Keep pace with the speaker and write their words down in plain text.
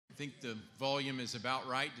think the volume is about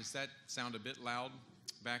right. Does that sound a bit loud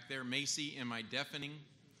back there? Macy, am I deafening?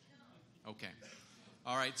 Okay.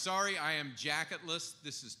 All right. Sorry, I am jacketless.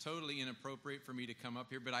 This is totally inappropriate for me to come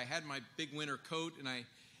up here, but I had my big winter coat and I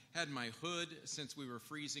had my hood since we were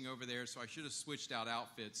freezing over there, so I should have switched out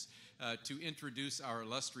outfits to introduce our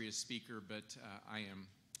illustrious speaker, but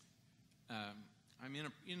I'm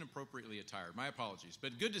inappropriately attired. My apologies.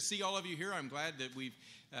 But good to see all of you here. I'm glad that we've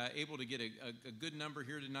able to get a good number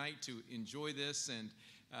here tonight to enjoy this. And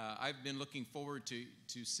I've been looking forward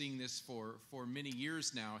to seeing this for many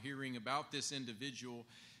years now, hearing about this individual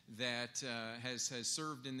that has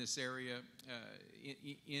served in this area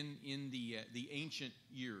in the ancient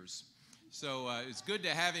years. So it's good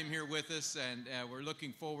to have him here with us, and we're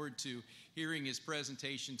looking forward to hearing his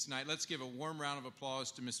presentation tonight. Let's give a warm round of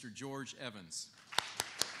applause to Mr. George Evans.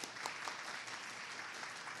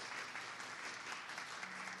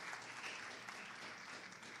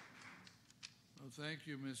 Well, thank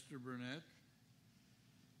you, Mr. Burnett.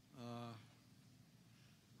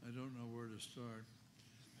 I don't know where to start.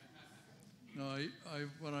 No,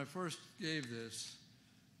 when I first gave this,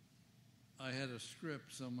 I had a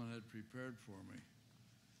script someone had prepared for me,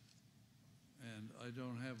 and I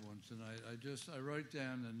don't have one tonight. I write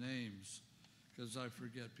down the names because I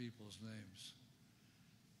forget people's names.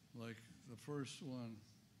 Like the first one,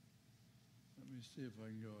 let me see if I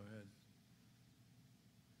can go ahead.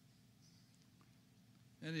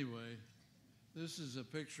 Anyway, this is a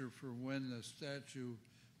picture for when the statue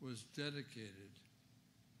was dedicated.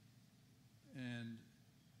 And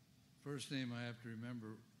first name I have to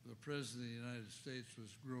remember, the President of the United States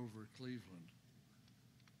was Grover Cleveland.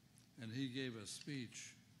 And he gave a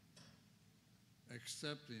speech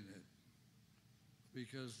accepting it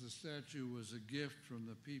because the statue was a gift from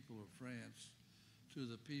the people of France to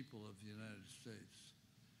the people of the United States.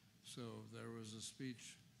 So there was a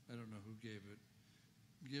speech, I don't know who gave it,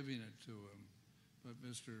 giving it to him, but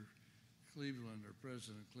Mr. Cleveland, or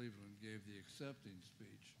President Cleveland, gave the accepting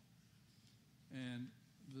speech. And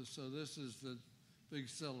so this is the big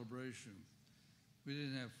celebration. We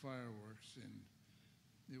didn't have fireworks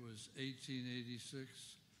it was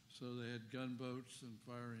 1886, so they had gunboats and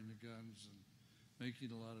firing the guns and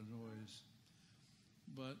making a lot of noise.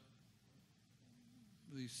 But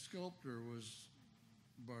the sculptor was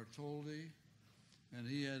Bartholdi, and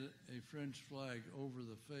he had a French flag over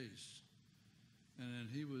the face. And then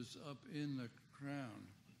he was up in the crown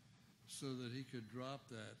so that he could drop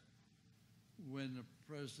that when the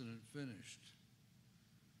president finished.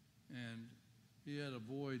 And he had a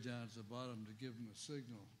boy down at the bottom to give him a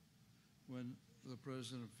signal when the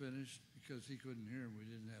president finished, because he couldn't hear him. We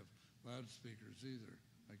didn't have loudspeakers either,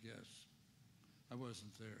 I guess. I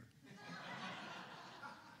wasn't there.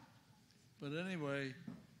 But anyway,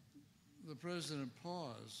 the president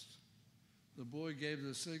paused. The boy gave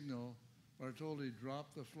the signal. Bartholdi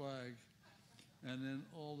dropped the flag, and then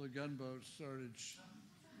all the gunboats started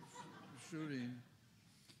shooting.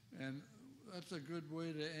 And that's a good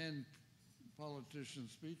way to end politician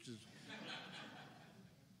speeches.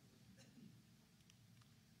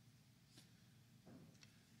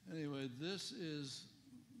 Anyway, this is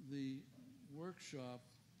the workshop.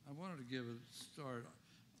 I wanted to give a start.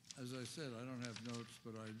 As I said, I don't have notes,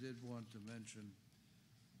 but I did want to mention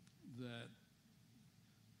that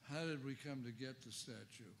how did we come to get the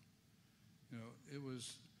statue? You know, it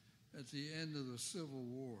was at the end of the Civil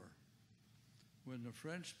War when the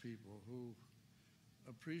French people, who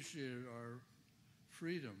appreciated our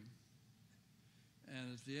freedom,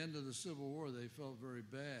 and at the end of the Civil War they felt very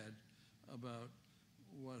bad about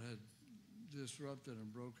what had disrupted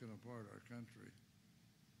and broken apart our country.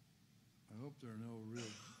 I hope there are no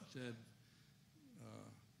real dead,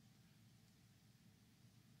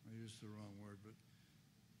 I used the wrong word, but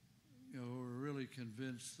you know, who were really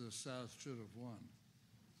convinced the South should have won.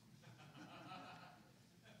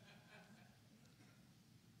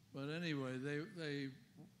 But anyway, they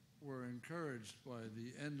were encouraged by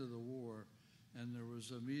the end of the war, and there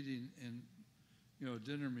was a meeting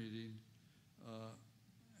dinner meeting,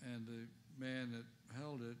 and the man that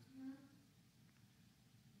held it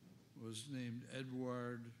was named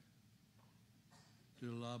Edouard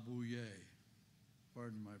de la Bouille.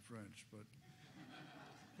 Pardon my French,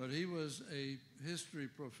 but he was a history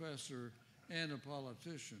professor and a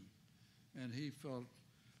politician, and he felt,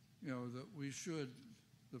 that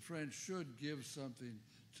the French should give something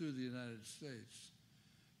to the United States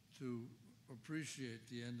to appreciate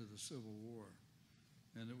the end of the Civil War,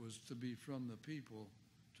 and it was to be from the people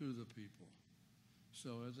to the people.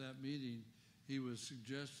 So at that meeting, he was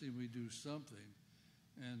suggesting we do something,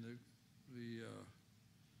 and the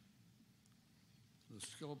the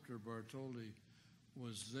sculptor Bartoldi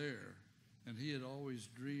was there, and he had always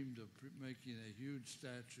dreamed of making a huge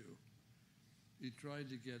statue. He tried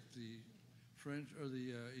to get the French or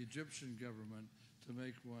the Egyptian government to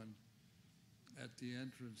make one at the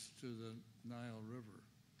entrance to the Nile River,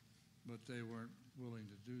 but they weren't willing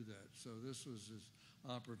to do that. So this was his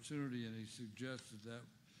opportunity, and he suggested that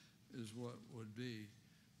is what would be,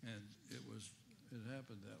 and it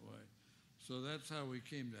happened that way. So that's how we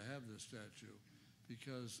came to have this statue,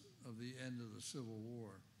 because of the end of the Civil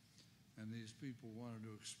War, and these people wanted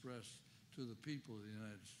to express to the people of the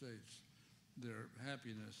United States their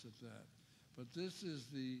happiness at that. But this is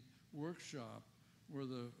the workshop where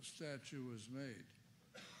the statue was made.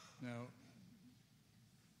 Now,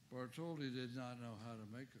 Bartoldi did not know how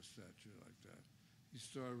to make a statue like that. He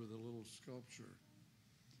started with a little sculpture,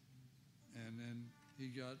 and then he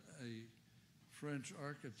got a French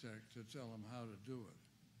architect to tell him how to do it.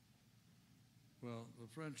 Well, the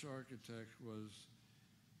French architect was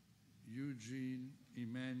Eugene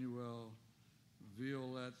Emmanuel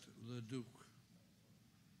Viollet Leduc,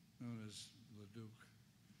 known as Leduc.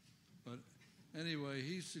 But anyway,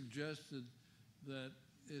 he suggested that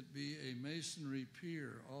it be a masonry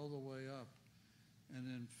pier all the way up, and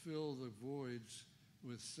then fill the voids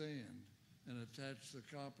with sand and attach the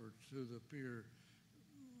copper to the pier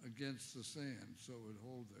against the sand so it would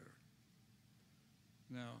hold there.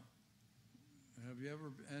 Now, have you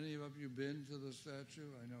ever, any of you been to the statue?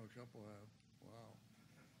 I know a couple have. Wow.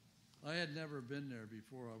 I had never been there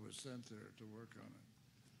before I was sent there to work on it.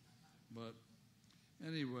 But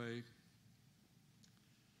anyway,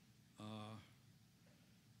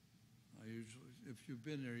 I usually, if you've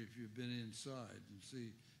been there, if you've been inside and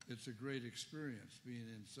see, it's a great experience being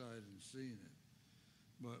inside and seeing it.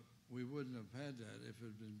 But we wouldn't have had that if it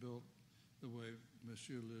had been built the way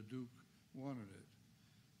Monsieur Leduc wanted it.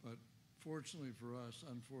 But fortunately for us,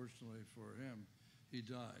 unfortunately for him, he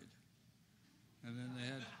died. And then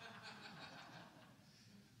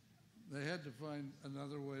they had to find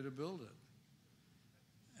another way to build it.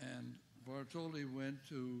 And Bartoldi went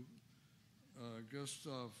to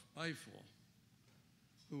Gustave Eiffel,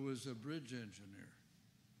 who was a bridge engineer.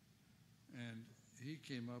 And he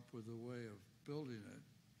came up with a way of building it,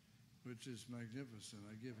 which is magnificent.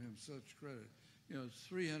 I give him such credit. You know, it's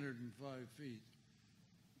 305 feet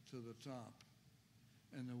to the top,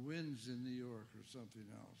 and the wind's in New York or something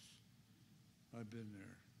else. I've been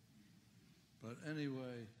there. But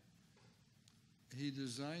anyway, he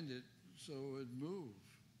designed it so it would move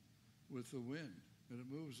with the wind, and it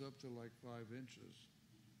moves up to like 5 inches.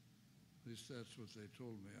 At least that's what they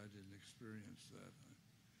told me. I didn't experience that.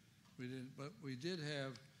 We didn't, but we did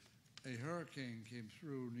have a hurricane came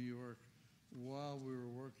through New York while we were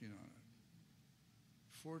working on it.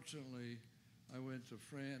 Fortunately, I went to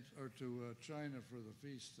France or to China for the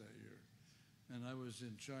feast that year, and I was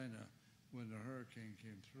in China when the hurricane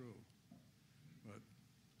came through. But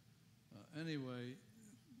anyway,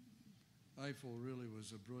 Eiffel really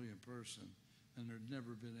was a brilliant person, and there'd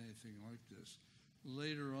never been anything like this.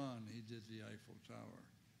 Later on, he did the Eiffel Tower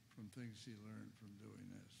from things he learned from doing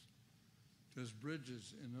this. Because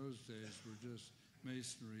bridges in those days were just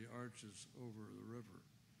masonry arches over the river.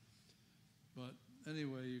 But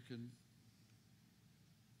anyway, you can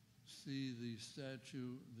see the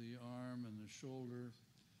statue, the arm and the shoulder.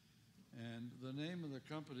 And the name of the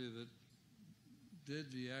company that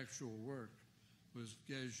did the actual work was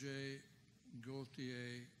Gaget,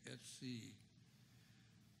 Gauthier, et Cie,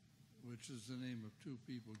 which is the name of two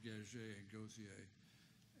people, Gaget and Gauthier.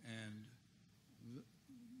 And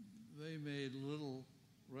they made little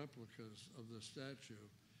replicas of the statue,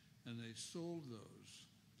 and they sold those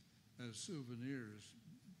as souvenirs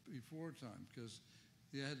before time because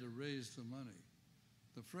they had to raise the money.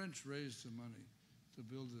 The French raised the money to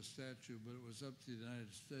build the statue, but it was up to the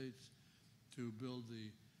United States to build the,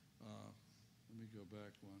 let me go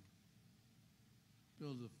back one,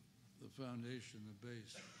 build the foundation, the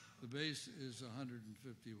base. The base is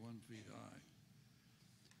 151 feet high,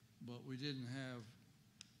 but we didn't have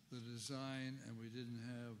the design, and we didn't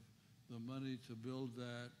have the money to build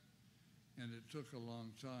that, and it took a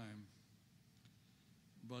long time.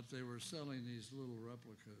 But they were selling these little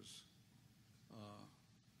replicas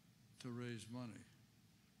to raise money.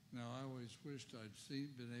 Now, I always wished I'd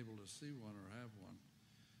been able to see one or have one.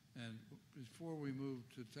 And before we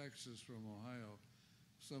moved to Texas from Ohio,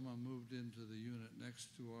 someone moved into the unit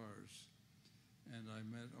next to ours, and I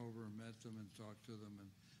met them and talked to them,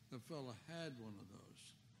 and the fellow had one of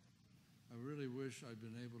those. I really wish I'd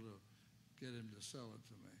been able to get him to sell it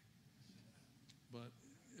to me. But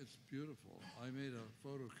it's beautiful. I made a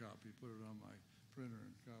photocopy, put it on my printer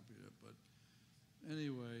and copied it. But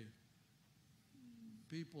anyway,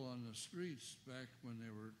 people on the streets back when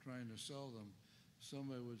they were trying to sell them,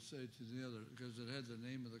 somebody would say to the other, because it had the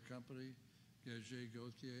name of the company, Gage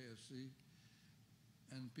Gauthier SC,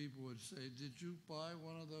 and people would say, "Did you buy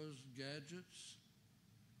one of those gadgets?"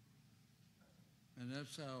 And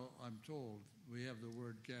that's how I'm told we have the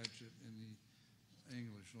word gadget in the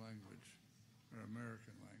English language, or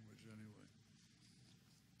American language anyway.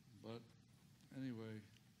 But anyway,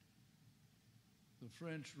 the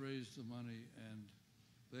French raised the money and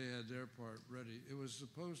they had their part ready. It was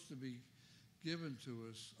supposed to be given to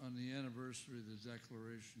us on the anniversary of the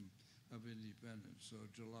Declaration of Independence, so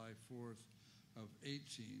July 4th of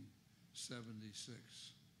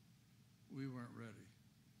 1876. We weren't ready.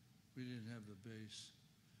 We didn't have the base.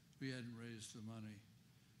 We hadn't raised the money,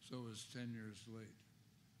 so it was 10 years late.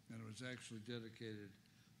 And it was actually dedicated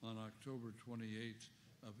on October 28th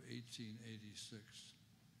of 1886.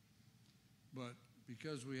 But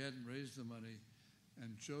because we hadn't raised the money,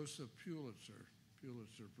 and Joseph Pulitzer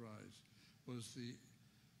Prize, was the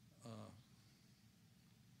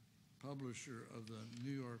publisher of the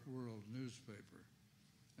New York World newspaper,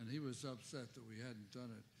 and he was upset that we hadn't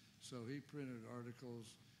done it. So he printed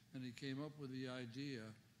articles, and he came up with the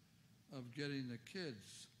idea of getting the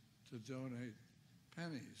kids to donate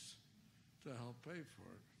pennies to help pay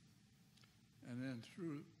for it. And then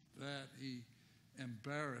through that, he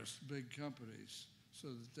embarrassed big companies so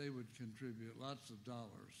that they would contribute lots of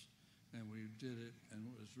dollars. And we did it, and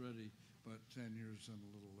it was ready, but 10 years and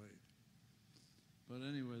a little late. But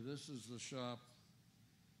anyway, this is the shop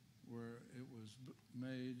where it was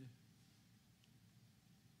made.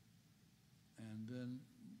 And then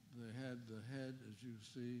they had the head, as you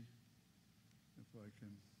see, if I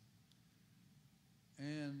can.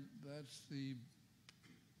 And that's the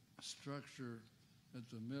structure at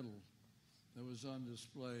the middle that was on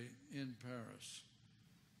display in Paris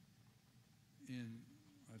in,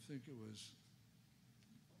 I think it was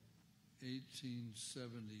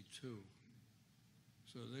 1872.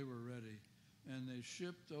 So they were ready. And they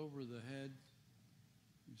shipped over the head.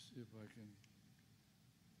 Let me see if I can.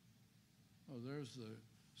 Oh, there's the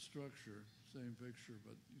structure, same picture,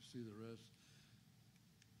 but you see the rest.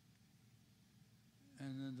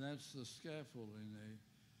 And then that's the scaffolding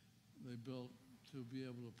they built to be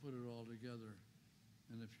able to put it all together.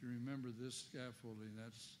 And if you remember this scaffolding,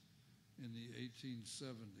 that's in the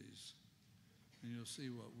 1870s. And you'll see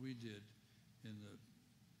what we did in the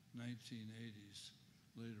 1980s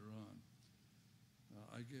later on.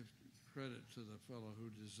 I give credit to the fellow who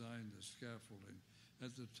designed the scaffolding.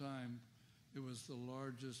 At the time, it was the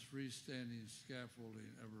largest freestanding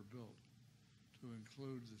scaffolding ever built to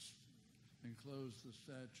enclose the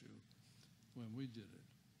statue when we did it.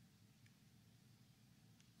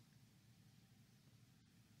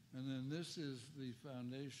 And then this is the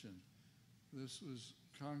foundation. This was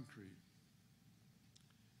concrete.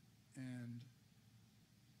 And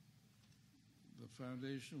the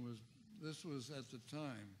foundation was, this was at the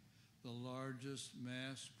time the largest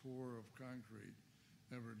mass pour of concrete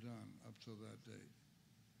ever done up till that date.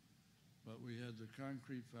 But we had the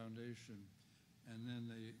concrete foundation, and then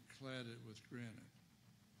they clad it with granite.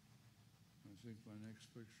 I think my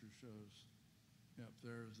next picture shows, yep,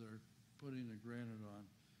 they're putting the granite on.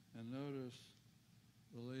 And notice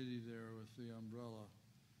the lady there with the umbrella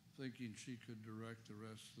thinking she could direct the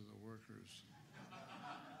rest of the workers.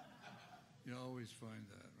 You always find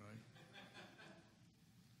that, right?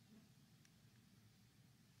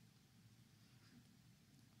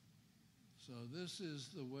 So this is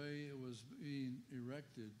the way it was being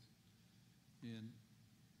erected in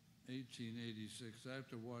 1886. I have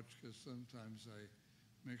to watch because sometimes I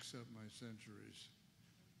mix up my centuries.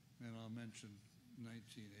 And I'll mention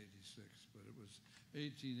 1986, but it was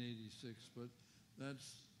 1886. But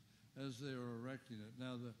that's as they were erecting it.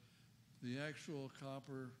 Now, the actual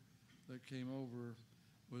copper that came over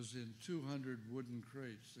was in 200 wooden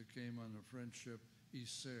crates that came on the French ship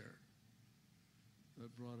Isère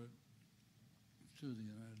that brought it to the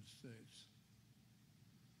United States.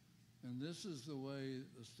 And this is the way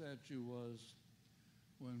the statue was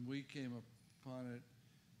when we came upon it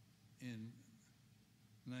in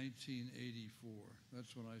 1984.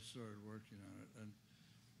 That's when I started working on it. And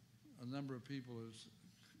a number of people has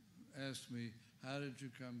asked me, how did you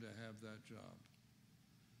come to have that job?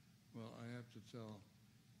 Well, I have to tell,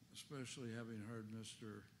 especially having heard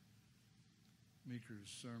Mr. Meeker's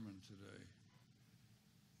sermon today,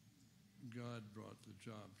 God brought the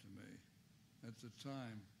job to me. At the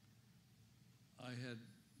time, I had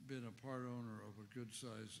been a part owner of a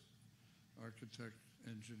good-sized architect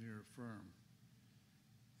engineer firm,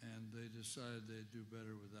 and they decided they'd do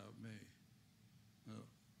better without me.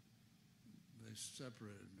 they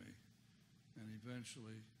separated me, and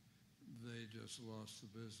eventually they just lost the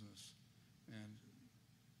business, and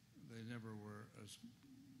they never were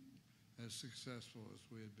as successful as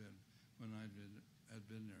we had been when I had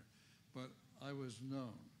been there. But I was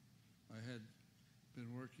known. I had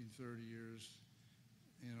been working 30 years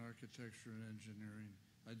in architecture and engineering.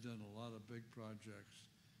 I'd done a lot of big projects,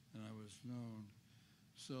 and I was known.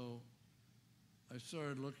 So I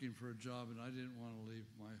started looking for a job, and I didn't want to leave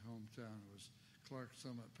my hometown. It was Clark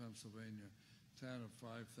Summit, Pennsylvania, town of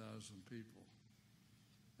 5,000 people.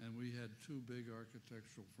 And we had two big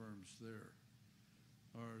architectural firms there,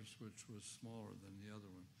 ours, which was smaller than the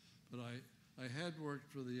other one. But I had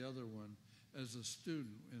worked for the other one as a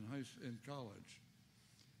student in college,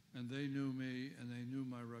 and they knew me and they knew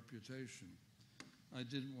my reputation. I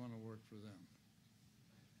didn't want to work for them,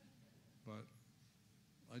 but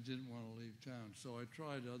I didn't want to leave town. So I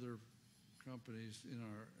tried other companies in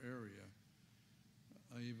our area.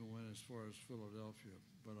 I even went as far as Philadelphia,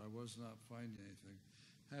 but I was not finding anything.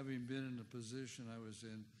 Having been in the position I was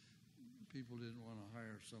in, people didn't want to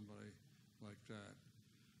hire somebody like that.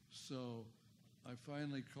 So I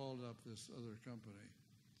finally called up this other company,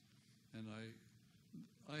 and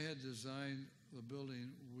I had designed the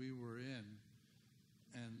building we were in,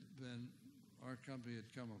 and then our company had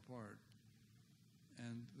come apart,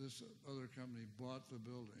 and this other company bought the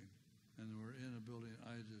building, and we're in a building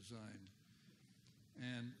I designed.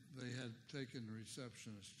 And they had taken the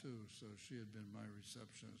receptionist too, so she had been my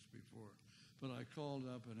receptionist before. But I called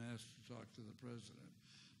up and asked to talk to the president.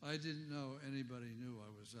 I didn't know anybody knew I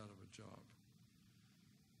was out of a job,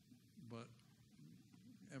 but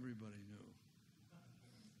everybody knew.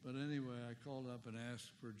 But anyway, I called up and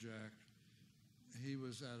asked for Jack. He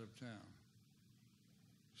was out of town.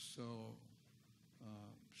 So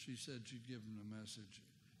she said she'd give him the message.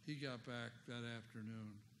 He got back that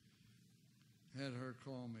afternoon, had her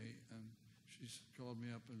call me, and she called me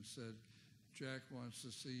up and said, Jack wants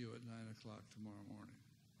to see you at 9 o'clock tomorrow morning.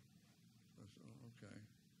 I said, oh, okay.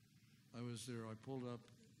 I was there. I pulled up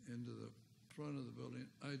into the front of the building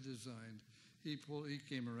I designed. He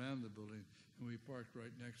came around the building, and we parked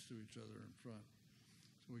right next to each other in front.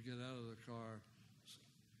 So we get out of the car.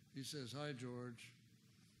 He says, hi, George.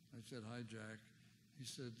 I said, hi, Jack. He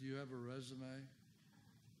said, do you have a resume?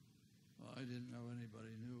 Well, I didn't know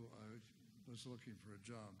anybody knew I was looking for a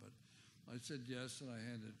job, but I said yes, and I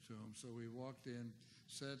handed it to him. So we walked in,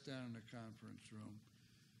 sat down in the conference room,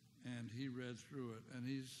 and he read through it. And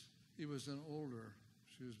he was an older,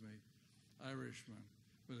 Irishman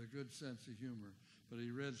with a good sense of humor, but he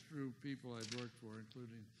read through people I'd worked for,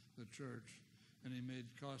 including the church, and he made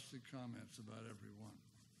caustic comments about everyone.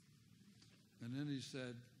 And then he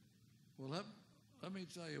said, well, let me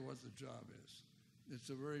tell you what the job is. It's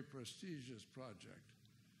a very prestigious project,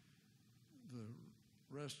 the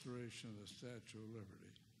restoration of the Statue of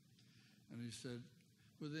Liberty. And he said,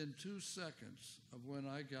 within 2 seconds of when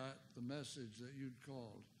I got the message that you'd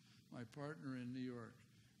called, my partner in New York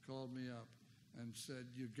called me up and said,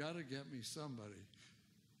 you've got to get me somebody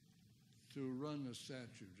to run the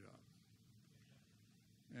statue job.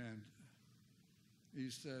 And he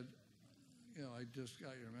said, you know, I just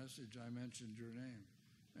got your message. I mentioned your name.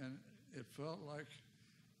 And it felt like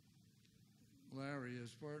Larry,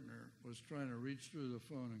 his partner, was trying to reach through the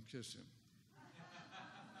phone and kiss him.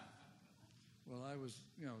 Well, I was,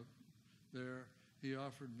 there. He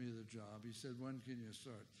offered me the job. He said, when can you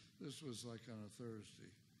start? This was like on a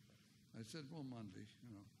Thursday. I said, well, Monday,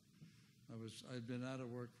 I'd been out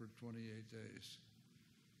of work for 28 days,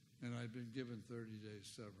 and I'd been given 30 days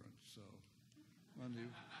severance, so Monday.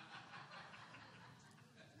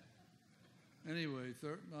 Anyway,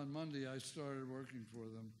 on Monday, I started working for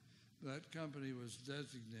them. That company was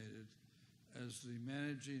designated as the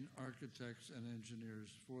managing architects and engineers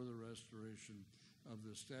for the restoration of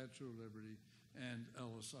the Statue of Liberty and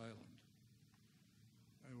Ellis Island.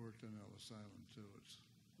 I worked on Ellis Island, too. It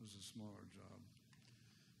was a smaller job.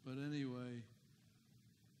 But anyway,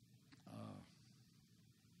 I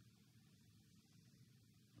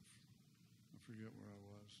forget where I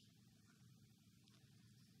was.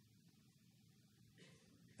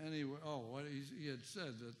 Anyway, what he had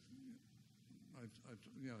said that,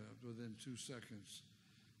 within 2 seconds,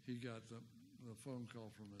 he got the phone call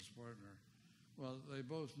from his partner. Well, they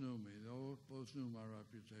both knew me. They both knew my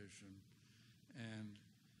reputation, and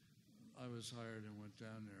I was hired and went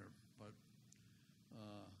down there. But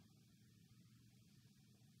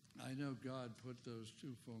I know God put those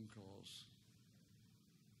 2 phone calls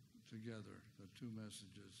together, the 2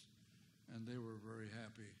 messages, and they were very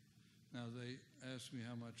happy. Now, they asked me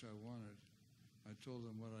how much I wanted, I told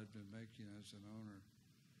them what I'd been making as an owner,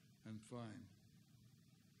 and fine.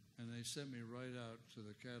 And they sent me right out to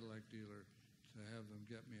the Cadillac dealer to have them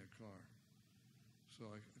get me a car. So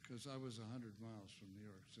because I was 100 miles from New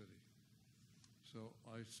York City. So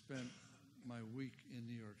I spent my week in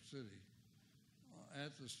New York City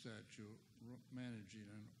at the statue, managing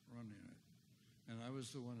and running it. And I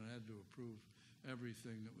was the one that had to approve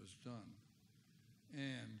everything that was done.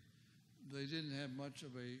 And they didn't have much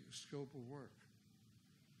of a scope of work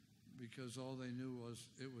because all they knew was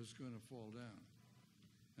it was going to fall down.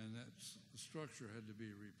 And the structure had to be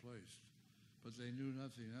replaced. But they knew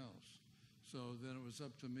nothing else. So then it was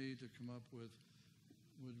up to me to come up with,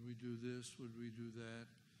 would we do this, would we do that?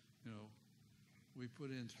 You know, we put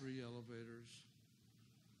in 3 elevators.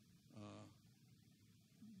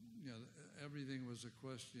 Everything was a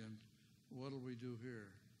question, what'll we do here?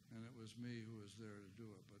 And it was me who was there to do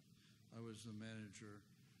it, but I was the manager,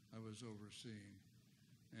 I was overseeing.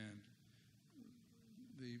 And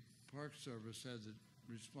the Park Service had the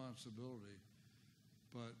responsibility,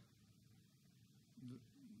 but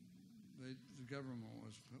the government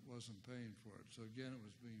wasn't paying for it. So again, it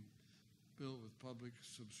was being built with public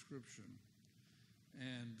subscription,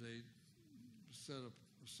 and they set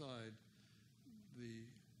aside the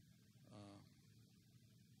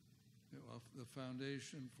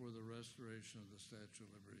foundation for the restoration of the Statue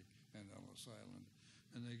of Liberty and Ellis Island,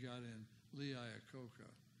 and they got in Lee Iacocca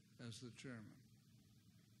as the chairman.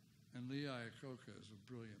 And Lee Iacocca is a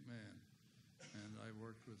brilliant man, and I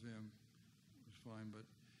worked with him. It was fine, but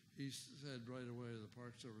he said right away to the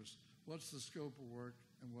Park Service, what's the scope of work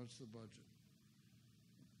and what's the budget?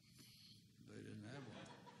 They didn't have one.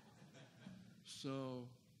 So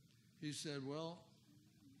he said, well,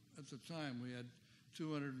 at the time we had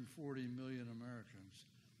 240 million Americans.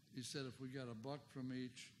 He said if we got $1 from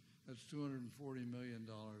each, that's $240 million.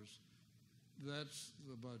 That's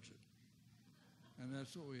the budget. And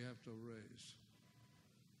that's what we have to raise.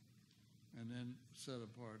 And then set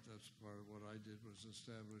apart, that's part of what I did, was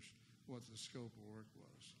establish what the scope of work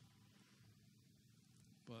was.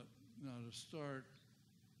 But now to start,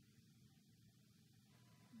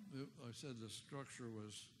 I said the structure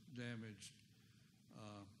was damaged.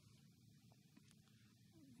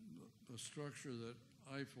 The structure that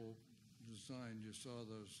Eiffel designed, you saw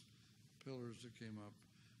those pillars that came up,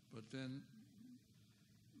 but then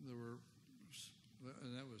there were,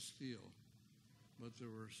 and that was steel, but there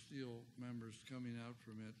were steel members coming out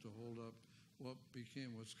from it to hold up what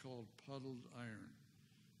became what's called puddled iron.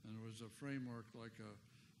 And there was a framework like a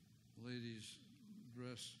lady's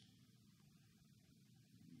dress.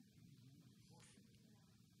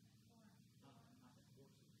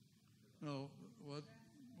 No, what?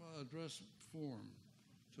 Well, a dress form.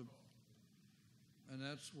 And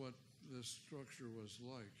that's what this structure was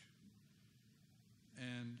like.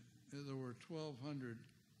 And there were 1,200,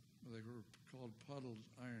 they were called puddled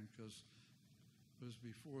iron because it was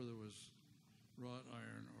before there was wrought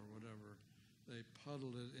iron or whatever. They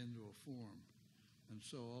puddled it into a form. And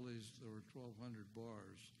so there were 1,200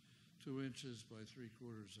 bars, 2 inches by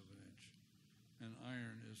 3/4 of an inch. And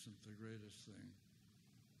iron isn't the greatest thing.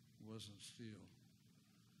 It wasn't steel.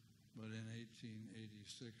 But in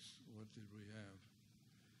 1886, what did we have?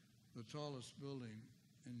 The tallest building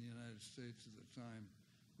in the United States at the time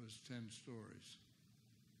was 10 stories.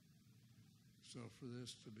 So for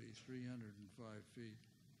this to be 305 feet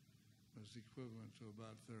was equivalent to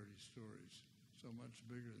about 30 stories, so much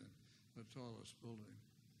bigger than the tallest building.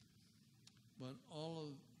 But all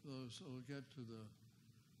of those, so we'll get to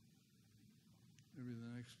maybe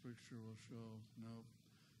the next picture will show, nope.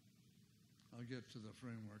 I'll get to the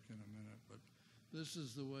framework in a minute, but this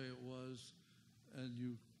is the way it was, and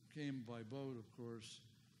you came by boat, of course,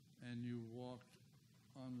 and you walked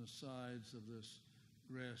on the sides of this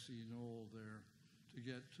grassy knoll there to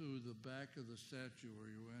get to the back of the statue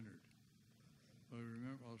where you entered. But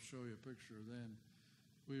remember, I'll show you a picture then.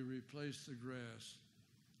 We replaced the grass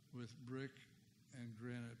with brick and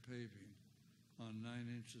granite paving on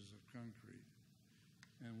 9 inches of concrete.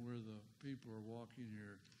 And where the people are walking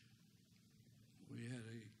here, we had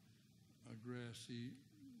a grassy,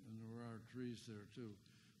 and there are trees there too.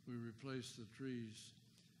 We replaced the trees,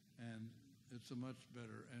 and it's a much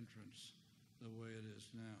better entrance the way it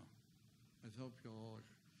is now. I hope you all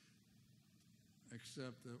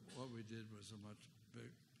accept that what we did was a much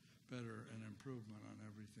better and improvement on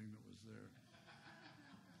everything that was there.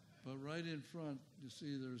 But right in front, you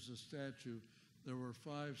see there's a statue. There were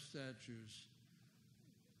 5 statues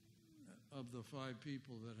of the 5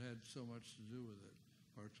 people that had so much to do with it.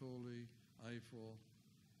 Bartoli, Eiffel,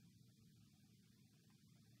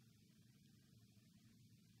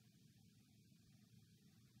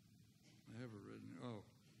 have it written. Oh.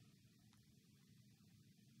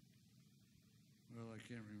 Well, I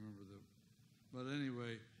can't remember the. But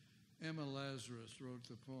anyway, Emma Lazarus wrote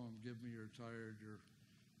the poem, Give Me Your Tired,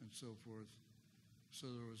 and so forth. So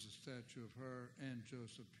there was a statue of her and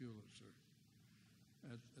Joseph Pulitzer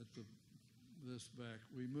at this back.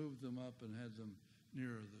 We moved them up and had them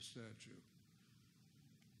nearer the statue.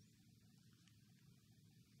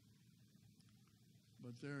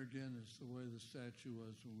 But there again is the way the statue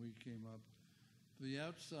was when we came up. The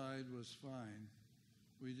outside was fine.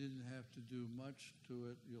 We didn't have to do much to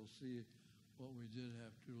it. You'll see what we did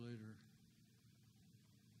have to later.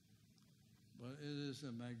 But it is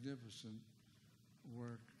a magnificent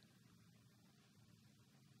work.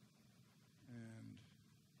 And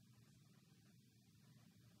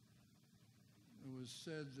it was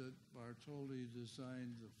said that Bartoli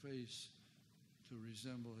designed the face to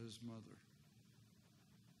resemble his mother.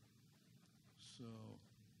 So,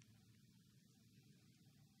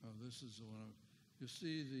 oh, this is the one. You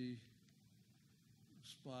see the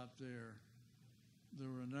spot there. There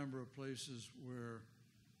were a number of places where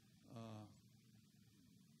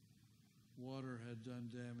water had done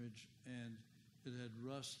damage and it had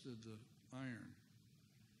rusted the iron.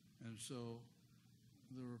 And so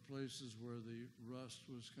there were places where the rust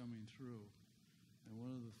was coming through. And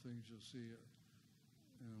one of the things you'll see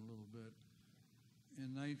in a little bit,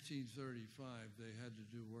 in 1935, they had to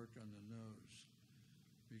do work on the nose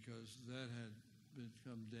because that had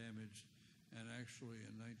become damaged. And actually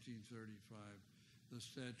in 1935, the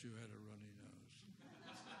statue had a runny nose.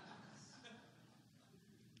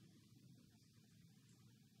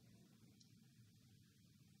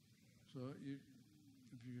 So if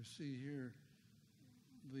you can see here,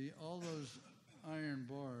 all those iron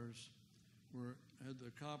bars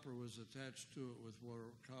the copper was attached to it with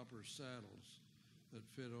copper saddles that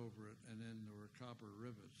fit over it, and then there were copper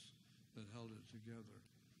rivets that held it together.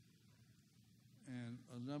 And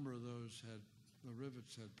a number of those the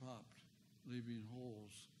rivets had popped, leaving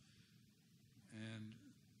holes, and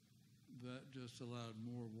that just allowed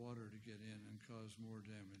more water to get in and cause more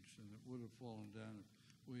damage, and it would have fallen down if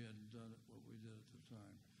we hadn't done it what we did at the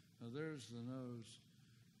time. Now there's the nose,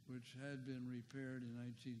 which had been repaired in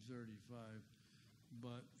 1935,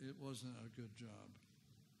 but it wasn't a good job.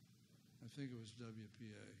 I think it was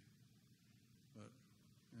WPA, but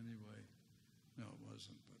anyway, no, it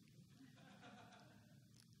wasn't.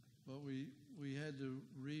 But we had to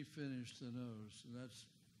refinish the nose, and that's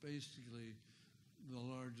basically the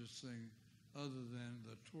largest thing, other than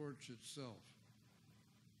the torch itself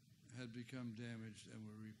had become damaged, and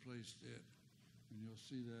we replaced it. And you'll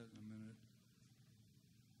see that in a minute.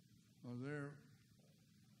 Well, there,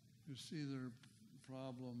 you see there are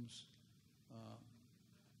problems.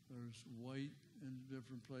 There's white in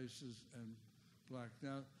different places and black.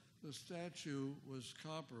 Now, the statue was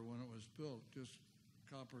copper when it was built, just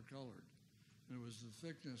copper colored. And it was the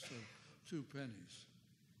thickness of 2 pennies.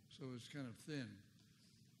 So it's kind of thin,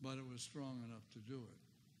 but it was strong enough to do it.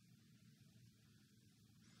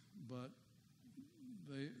 But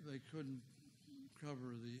they couldn't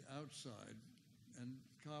cover the outside, and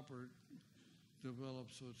copper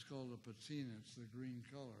develops what's called a patina. It's the green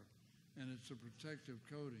color, and it's a protective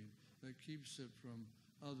coating that keeps it from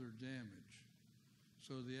other damage.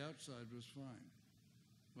 So the outside was fine,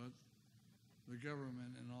 but the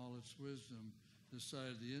government, in all its wisdom,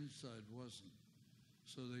 decided the inside wasn't.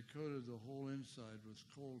 So they coated the whole inside with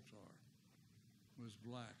coal tar. It was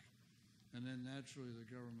black. And then naturally the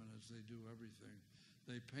government, as they do everything,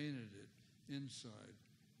 they painted it inside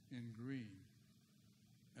in green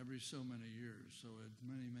every so many years. So it had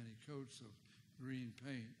many, many coats of green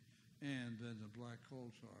paint and then the black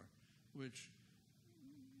coal tar, which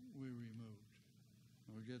we removed.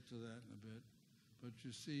 We'll get to that in a bit. But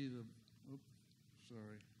you see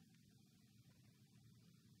sorry.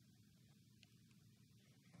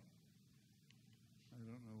 I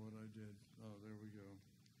don't know what I did. Oh, there we go.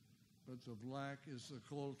 But the black is the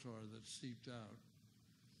coal tar that seeped out,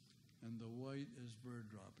 and the white is bird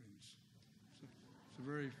droppings. So it's a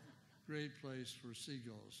very great place for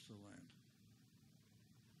seagulls to land.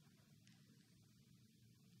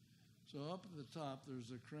 So up at the top,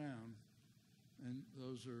 there's a crown, and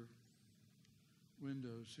those are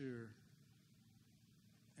windows here.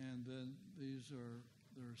 And then there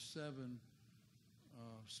are 7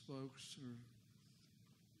 spokes or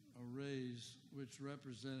arrays which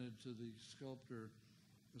represented to the sculptor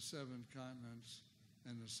the 7 continents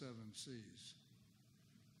and the 7 seas.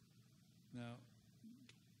 Now,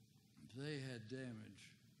 they had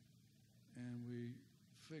damage, and we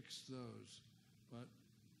fixed those, but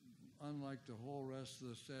unlike the whole rest of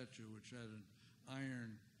the statue, which had an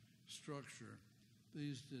iron structure.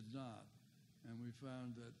 These did not. And we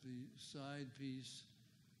found that the side piece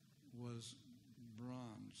was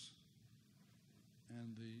bronze,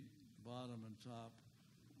 and the bottom and top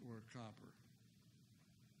were copper.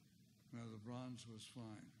 Now, the bronze was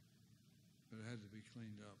fine, but it had to be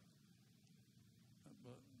cleaned up.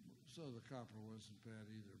 So the copper wasn't bad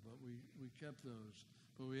either, but we kept those.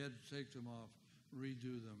 But we had to take them off,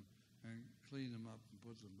 redo them, and clean them up and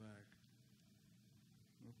put them back.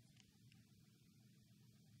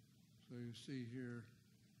 So you see here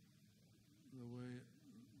the way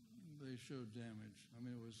they showed damage. I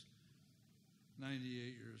mean, it was 98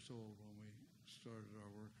 years old when we started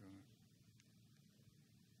our work on it.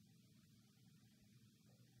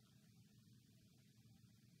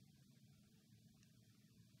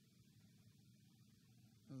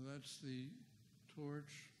 Now that's the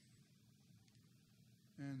torch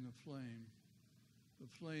and the flame. The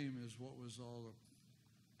flame is what was all the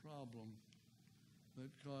problem that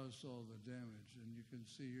caused all the damage. And you can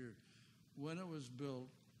see here, when it was built,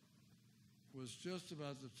 was just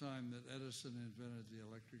about the time that Edison invented the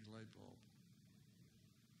electric light bulb.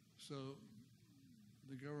 So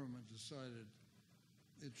the government decided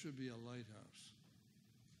it should be a lighthouse.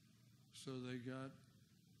 So they got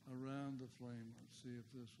around the flame. Let's see if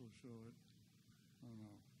this will show it. Oh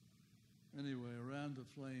no. Anyway, around the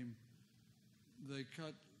flame, they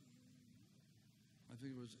cut, I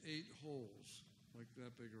think it was 8 holes, like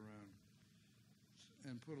that big around,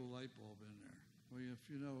 and put a light bulb in there. Well, if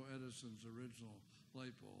you know Edison's original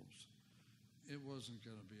light bulbs, it wasn't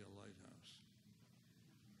going to be a lighthouse.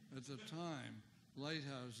 At the time,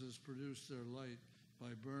 lighthouses produced their light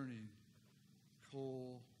by burning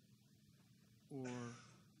coal or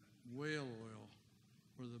whale oil,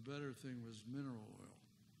 or the better thing was mineral oil.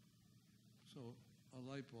 So a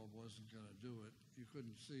light bulb wasn't going to do it. You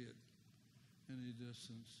couldn't see it any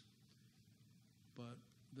distance. But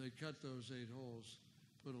they cut those 8 holes,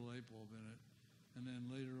 put a light bulb in it, and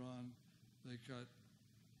then later on they cut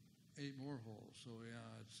 8 more holes. So we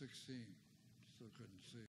had 16. Still couldn't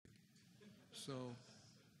see. So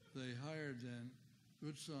they hired then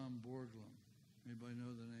Gutzon Borglum. Anybody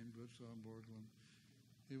know the name Gutzon Borglum?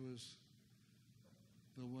 He was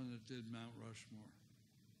the one that did Mount Rushmore.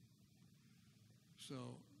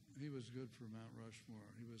 So he was good for Mount Rushmore.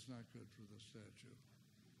 He was not good for the statue,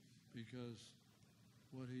 because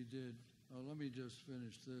what he did, let me just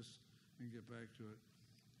finish this and get back to it.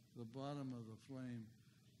 The bottom of the flame,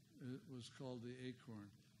 it was called the acorn.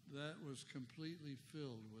 That was completely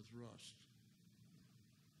filled with rust.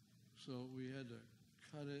 So we had to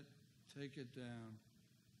cut it, take it down,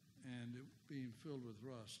 and it being filled with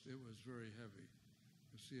rust, it was very heavy.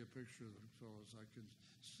 You see a picture of the fellows. I can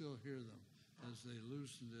still hear them as they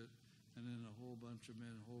loosened it, and then a whole bunch of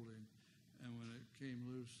men holding. And when it came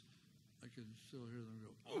loose, I could still hear them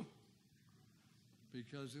go, oh,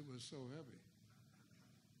 because it was so heavy.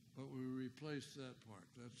 But we replaced that part.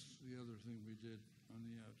 That's the other thing we did on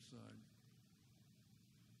the outside.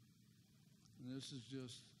 And this is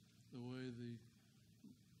just the way the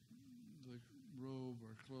robe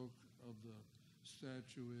or cloak of the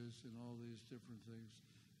statue is and all these different things.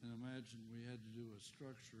 And imagine we had to do a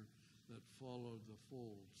structure that followed the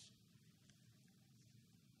folds.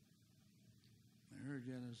 And here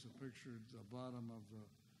again is a picture at the bottom of the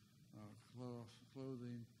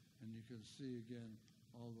clothing, and you can see again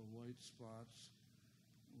all the white spots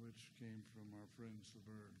which came from our friends the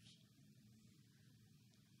birds.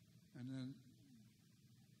 And then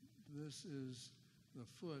this is the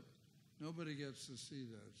foot. Nobody gets to see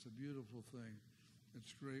that. It's a beautiful thing.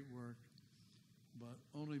 It's great work, but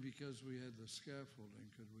only because we had the scaffolding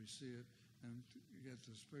could we see it and get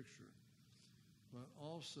this picture. But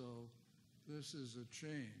also, this is a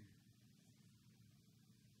chain,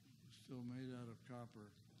 still made out of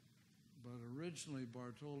copper. But originally,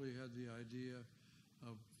 Bartoli had the idea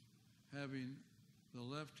of having the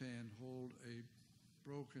left hand hold a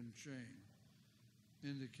broken chain,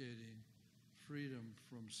 indicating freedom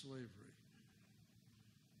from slavery.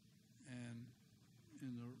 And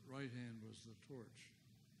in the right hand was the torch,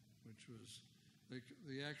 which was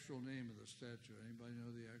the actual name of the statue. Anybody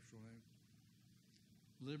know the actual name?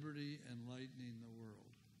 Liberty Enlightening the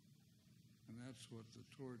World. And that's what the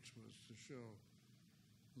torch was, to show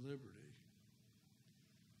liberty.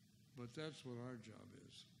 But that's what our job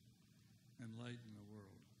is, enlighten the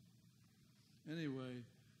world. Anyway,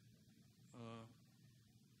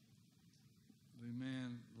 the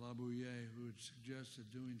man, Labouillet, who had suggested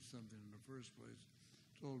doing something in the first place,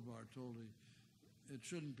 told Bartoli it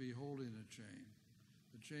shouldn't be holding a chain.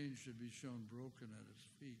 The chain should be shown broken at its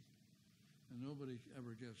feet. And nobody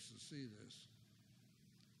ever gets to see this.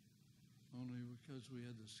 only because we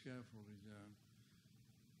had the scaffolding down.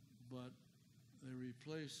 But they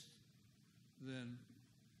replaced then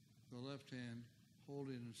the left hand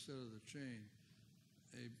holding, instead of the chain,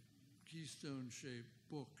 a keystone-shaped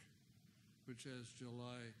book which has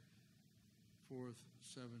July 4th,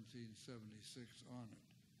 1776 on it.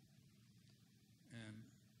 And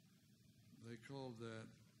they called that,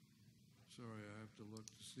 sorry, I have to look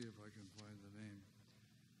to see if I can find the name,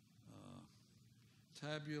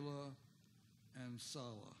 tabula and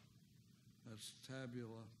sala. That's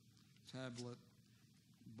tabula, tablet,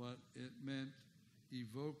 but it meant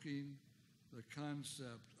evoking the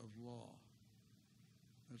concept of law.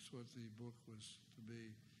 That's what the book was to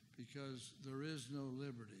be, because there is no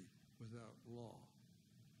liberty without law.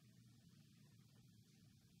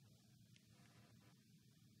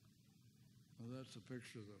 Well, that's a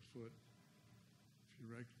picture of the foot. If you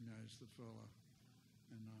recognize the fella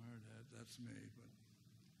in the hard hat, that's me. But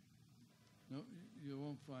no, you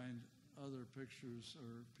won't find other pictures,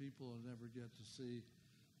 or people will never get to see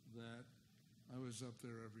that. I was up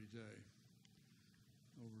there every day,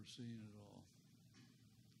 overseeing it all.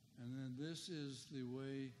 And then this is the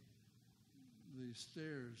way the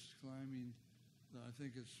stairs climbing, I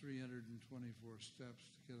think it's 324 steps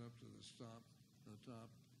to get up to the top.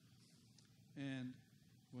 And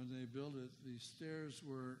when they built it, the stairs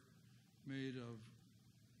were made of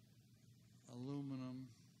aluminum,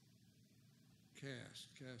 cast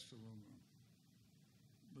aluminum.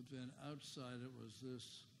 But then outside it was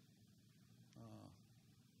this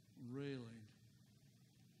railing,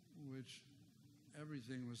 which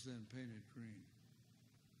everything was then painted green.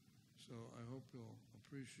 So I hope you'll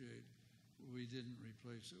appreciate we didn't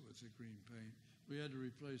replace it with the green paint. We had to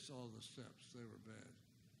replace all the steps. They were bad.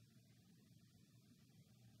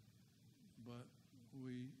 But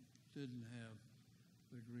we didn't have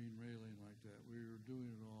the green railing like that. We were doing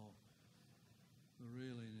it all. The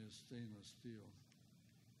railing is stainless steel.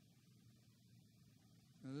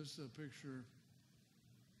 Now this is a picture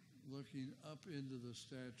looking up into the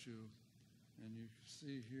statue, and you can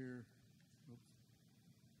see here,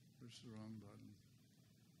 pushed the wrong button.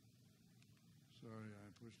 Sorry, I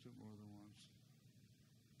pushed it more than once.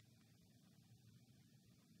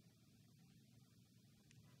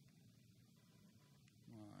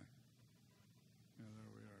 My. Yeah,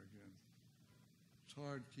 there we are again. It's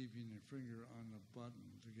hard keeping your finger on the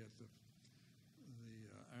button to get the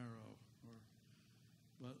arrow.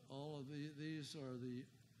 But all of these are the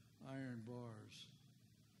iron bars.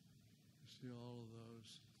 You see all of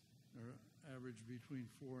those? They're average between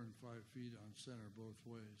 4 and 5 feet on center both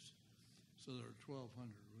ways. So there are 1,200.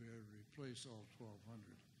 We had to replace all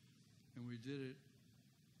 1,200. And we did it,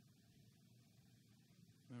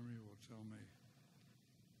 memory will tell me,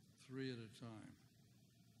 3 at a time.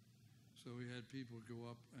 So we had people go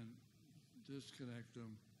up and disconnect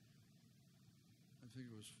them. I think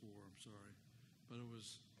it was 4, I'm sorry. But it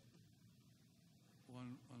was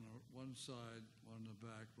one on one side, one on the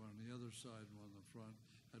back, one on the other side, one on the front,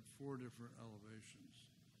 at 4 different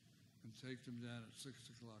elevations, and take them down at 6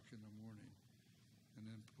 o'clock in the morning, and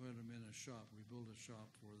then put them in a shop. We built a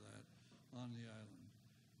shop for that on the island.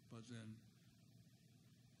 But then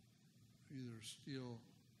either steel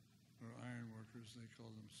or iron workers, they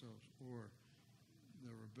call themselves, or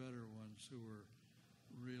there were better ones who were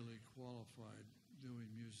really qualified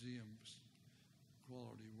doing museums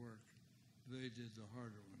quality work. They did the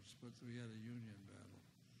harder ones, but we had a union battle.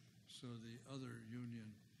 So the other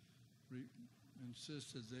union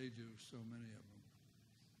insisted they do so many of them.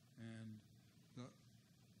 And the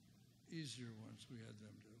easier ones we had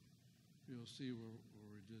them do. You'll see where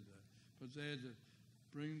we did that. But they had to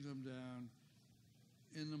bring them down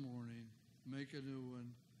in the morning, make a new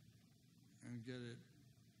one, and get it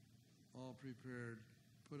all prepared,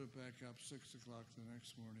 put it back up 6 o'clock the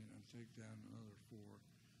next morning, and take down another 4.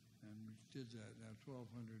 And we did that. Now 1,200,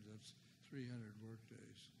 that's 300 work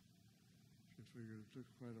days. You figure it took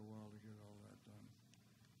quite a while to get all that done.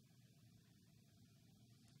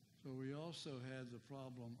 So we also had the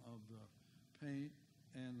problem of the paint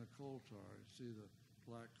and the coal tar. You see the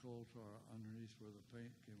black coal tar underneath where the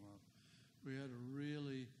paint came off. We had to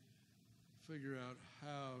really figure out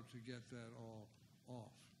how to get that all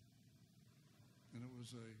off. And it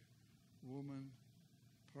was a woman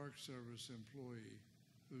Park Service employee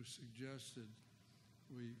who suggested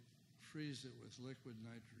we freeze it with liquid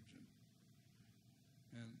nitrogen.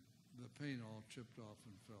 And the paint all chipped off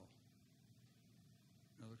and fell.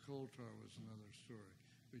 Now the coal tar was another story.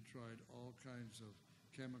 We tried all kinds of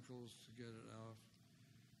chemicals to get it off.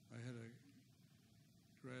 I had a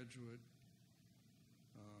graduate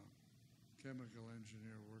chemical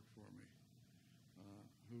engineer work for me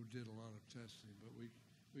who did a lot of testing, but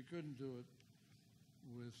we couldn't do it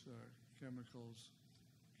with chemicals.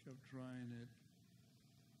 Kept trying it,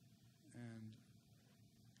 and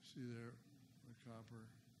see there the copper.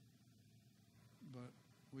 But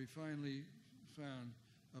we finally found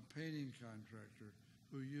a painting contractor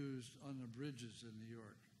who used on the bridges in New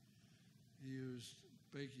York. He used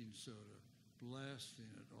baking soda, blasting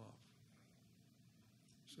it off.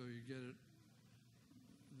 So you get it,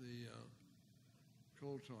 the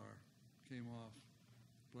coal tar came off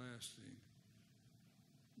blasting.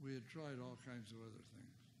 We had tried all kinds of other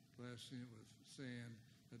things. Blasting it with sand,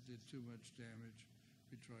 that did too much damage.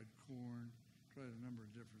 We tried corn, tried a number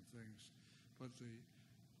of different things. But the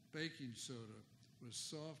baking soda was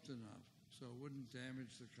soft enough so it wouldn't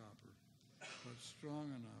damage the copper, but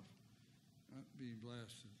strong enough, not being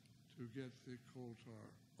blasted, to get the coal tar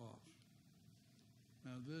off.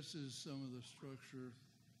 Now this is some of the structure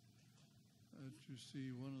that you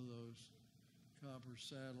see, one of those copper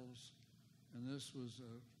saddles, and this was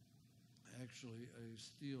actually a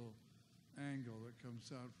steel angle that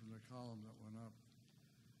comes out from the column that went up.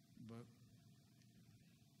 But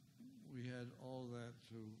we had all that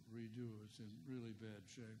to redo. It's in really bad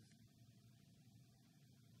shape.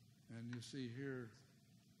 And you see here,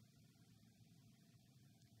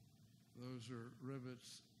 those are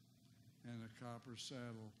rivets and a copper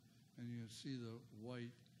saddle, and you can see the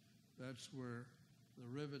white. That's where the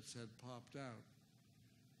rivets had popped out,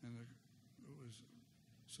 and it was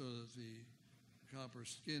so that the copper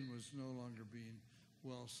skin was no longer being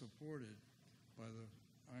well supported by the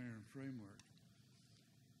iron framework.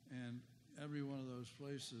 And every one of those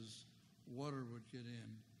places, water would get in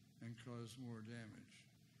and cause more damage.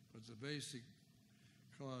 But the basic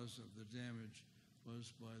cause of the damage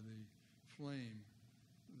was by the flame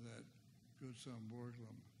that Gutzon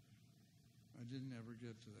Borglum. I didn't ever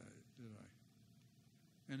get to that, did I?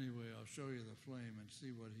 Anyway, I'll show you the flame and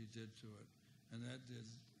see what he did to it. And that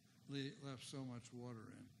left so much water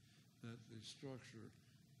in that the structure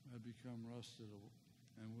had become rusted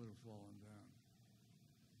and would have fallen down.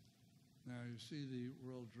 Now you see the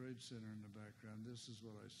World Trade Center in the background. This is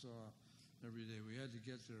what I saw every day. We had to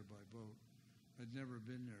get there by boat. I'd never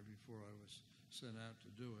been there before I was sent out to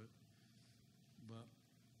do it. But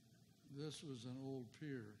this was an old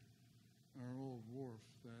pier, or an old wharf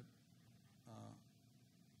that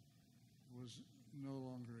was no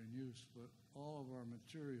longer in use, but all of our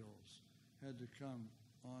materials had to come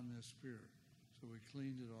on this pier. So we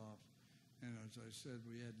cleaned it off. And as I said,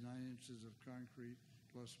 we had 9 inches of concrete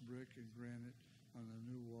plus brick and granite on the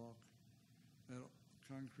new walk. That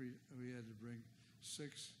concrete, we had to bring 6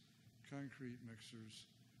 concrete mixers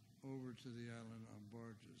over to the island on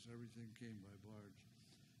barges. Everything came by barge,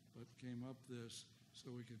 but came up this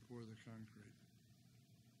so we could pour the concrete.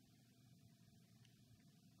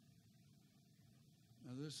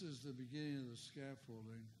 Now this is the beginning of the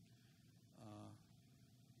scaffolding.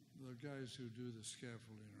 The guys who do the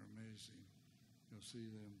scaffolding are amazing. You'll see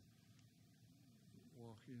them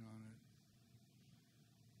walking on it.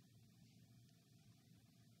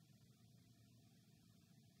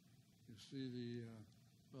 You see the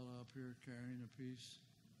fellow up here carrying a piece.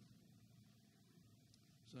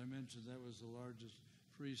 As I mentioned, that was the largest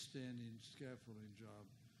freestanding scaffolding job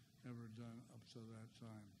ever done up to that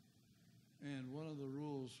time. And one of the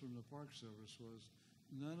rules from the Park Service was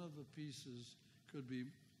none of the pieces could be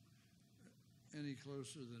any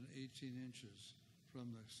closer than 18 inches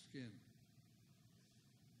from the skin.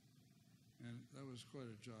 And that was quite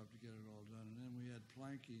a job to get it all done. And then we had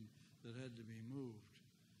planking that had to be moved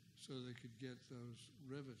so they could get those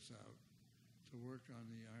rivets out to work on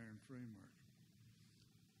the iron framework.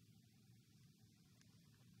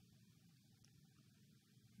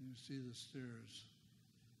 You see the stairs.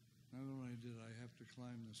 Not only did I have to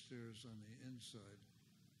climb the stairs on the inside,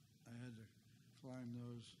 I had to climb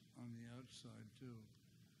those on the outside too.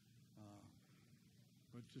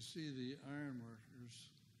 But to see the iron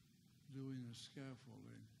workers doing the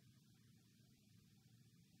scaffolding,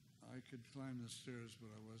 I could climb the stairs,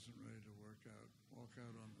 but I wasn't ready to walk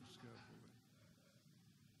out on the scaffolding.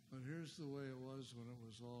 But here's the way it was when it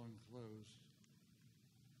was all enclosed.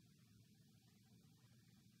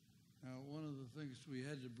 Now, one of the things, we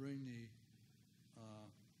had to bring the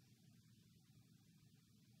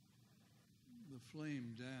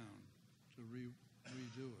flame down to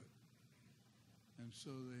redo it. And so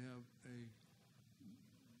they have a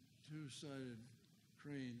 2-sided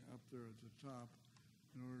crane up there at the top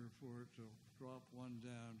in order for it to drop one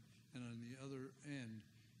down, and on the other end,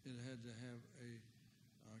 it had to have a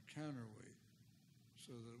counterweight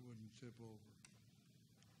so that it wouldn't tip over.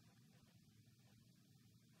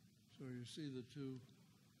 So you see the two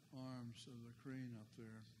arms of the crane up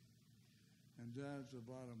there. And down at the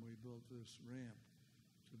bottom, we built this ramp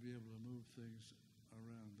to be able to move things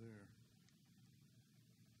around there.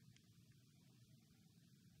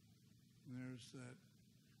 And there's that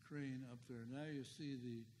crane up there. Now you see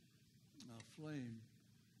the flame,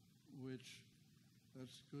 which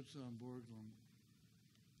that's Gutzon Borglum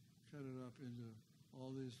cut it up into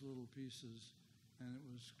all these little pieces, and it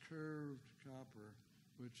was curved copper,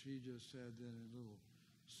 which he just had then in little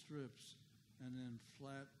strips, and then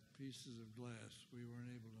flat pieces of glass. We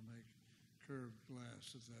weren't able to make curved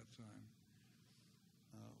glass at that time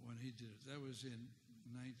when he did it. That was in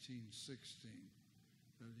 1916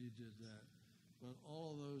 that he did that. But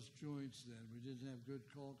all of those joints then, we didn't have good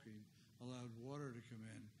caulking, allowed water to come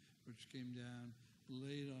in, which came down,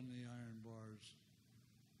 laid on the iron bars,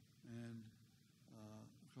 and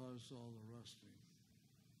caused all the rusting.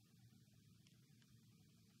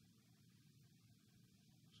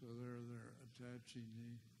 So they're attaching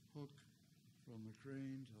the hook from the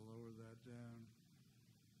crane to lower that down.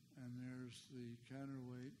 And there's the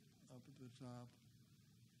counterweight up at the top.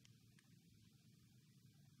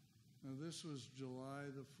 Now this was July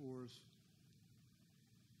the 4th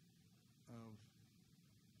of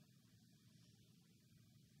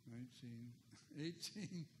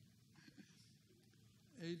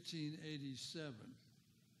 1887,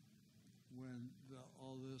 when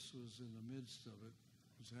all this was in the midst of it.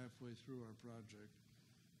 It was halfway through our project.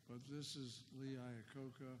 But this is Lee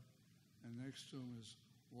Iacocca, and next to him is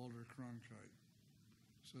Walter Cronkite.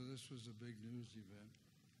 So this was a big news event.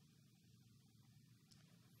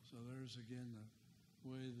 So there's again the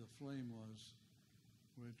way the flame was,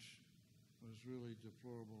 which was really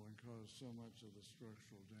deplorable and caused so much of the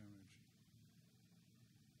structural damage.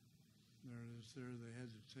 There it is there. They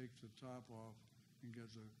had to take the top off and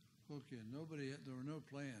get the hook in. There were no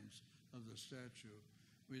plans of the statue.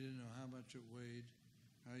 We didn't know how much it weighed,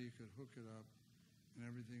 how you could hook it up, and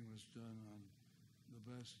everything was done on the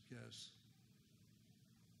best guess.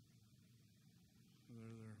 So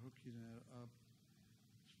they're hooking it up.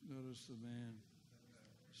 Notice the man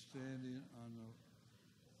standing on the,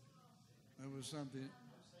 that was something,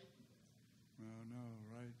 no,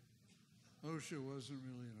 right? OSHA wasn't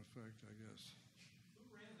really in effect, I guess. Who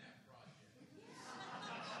ran that project?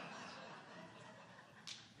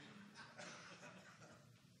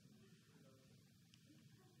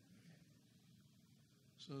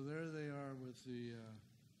 So there they are with the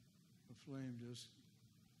flame just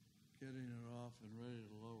getting it off and ready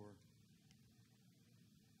to lower.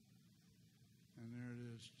 And there it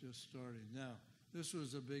is, just starting. Now, this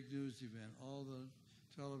was a big news event. All the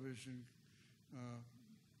television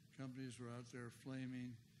companies were out there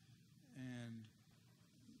flaming, and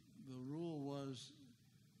the rule was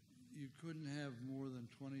you couldn't have more than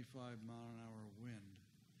 25-mile-an-hour wind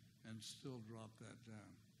and still drop that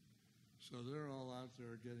down. So they're all out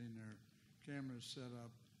there getting their cameras set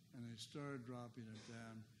up, and they started dropping it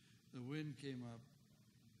down. The wind came up.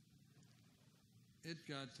 It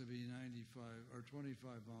got to be 95 or 25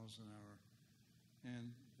 miles an hour,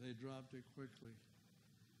 and they dropped it quickly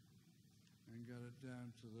and got it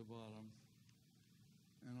down to the bottom.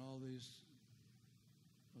 And all these,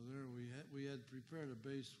 well, there we had prepared a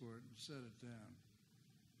base for it and set it down.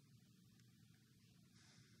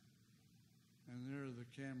 And there are the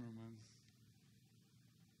cameramen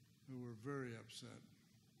who were very upset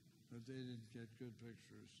that they didn't get good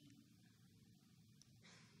pictures.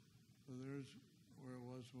 So there's where it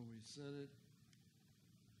was when we set it.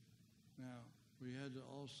 Now, we had to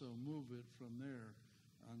also move it from there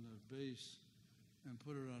on the base and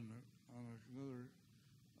put it on another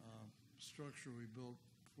structure we built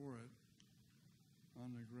for it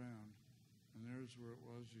on the ground. And there's where it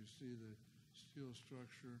was. You see the steel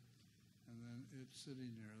structure, and then it's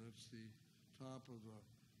sitting there. That's the top of the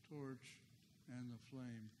torch and the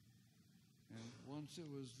flame. And once it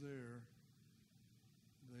was there,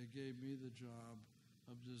 they gave me the job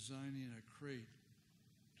of designing a crate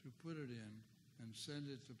to put it in and send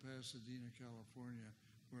it to Pasadena, California,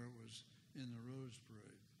 where it was in the Rose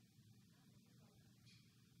Parade.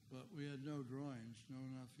 But we had no drawings, no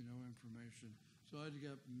nothing, no information. So I had to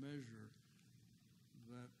get measure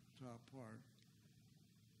that top part.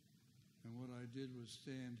 And what I did was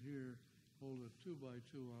stand here, hold a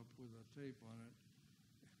 2x2 up with a tape on it,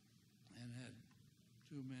 and had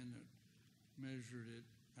two men that measured it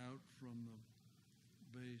out from the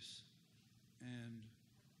base and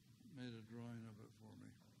made a drawing of it for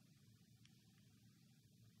me.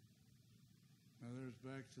 Now there's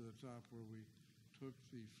back to the top where we took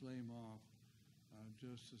the flame off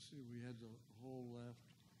just to see. We had the hole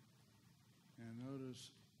left. And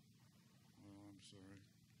notice, oh, I'm sorry.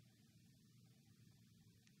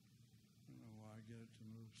 it to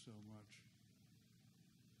move so much.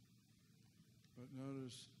 But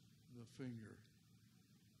notice the finger,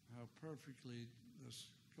 how perfectly the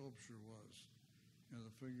sculpture was. You know,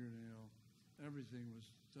 the fingernail, everything was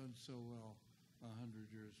done so well 100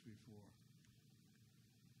 years before.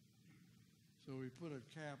 So we put a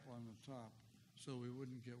cap on the top so we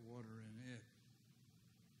wouldn't get water in it.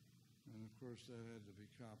 And of course that had to be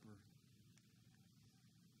copper.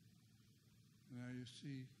 Now you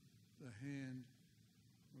see the hand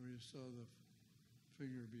where you saw the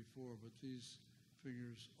finger before, but these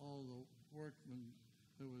fingers, all the workman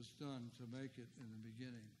that was done to make it in the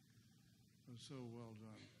beginning was so well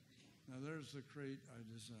done. Now there's the crate I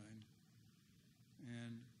designed,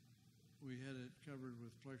 and we had it covered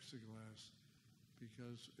with plexiglass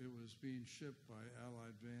because it was being shipped by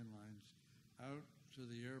Allied van lines out to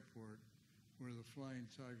the airport where the Flying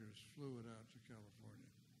Tigers flew it out to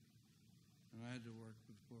California. And I had to work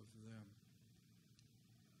with both of them.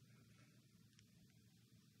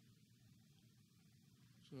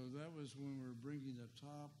 So that was when we were bringing the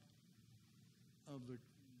top of the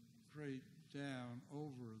crate down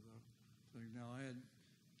over the thing. Now I had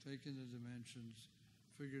taken the dimensions,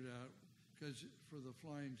 figured out, because for the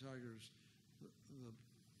Flying Tigers, the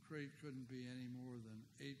crate couldn't be any more than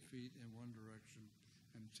 8 feet in one direction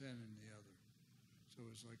and 10 in the other. So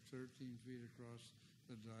it was like 13 feet across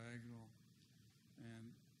the diagonal,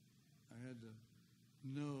 and I had to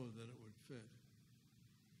know that it would fit,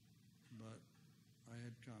 but I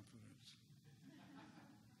had confidence.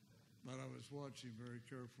 But I was watching very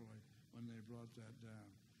carefully when they brought that down,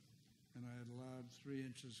 and I had allowed 3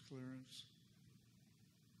 inches clearance.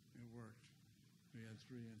 It worked. We had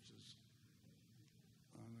 3 inches.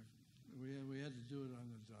 We had to do it on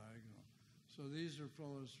the diagonal. So these are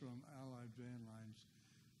fellows from Allied van lines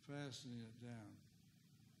fastening it down.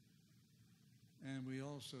 And we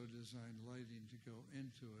also designed lighting to go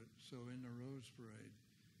into it. So in the Rose Parade,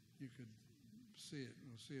 you could see it.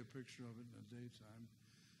 We'll see a picture of it in the daytime.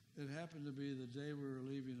 It happened to be the day we were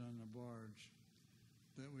leaving on the barge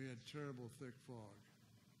that we had terrible thick fog.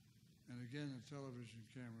 And again, the television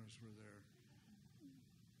cameras were there.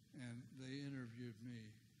 And they interviewed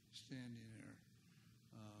me standing there.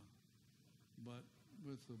 But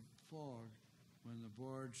with the fog, when the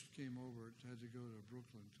barge came over, it had to go to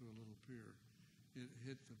Brooklyn to a little pier. It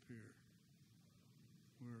hit the pier.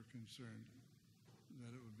 We were concerned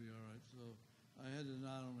that it would be all right. So I had to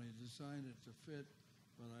not only design it to fit,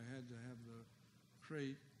 but I had to have the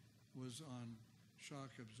crate was on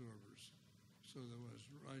shock absorbers. So there was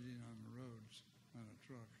riding on the roads on a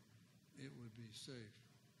truck, it would be safe.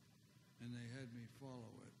 And they had me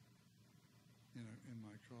follow it in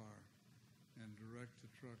my car and direct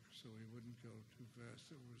the truck so he wouldn't go too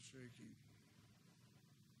fast. It was shaking.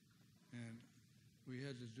 And we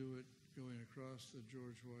had to do it going across the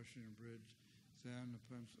George Washington Bridge down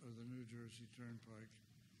the New Jersey Turnpike.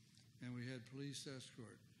 And we had police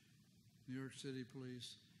escort, New York City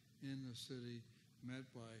police in the city, met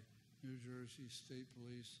by New Jersey State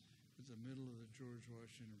Police at the middle of the George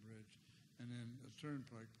Washington Bridge, and then the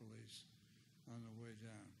Turnpike police on the way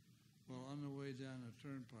down. Well, on the way down the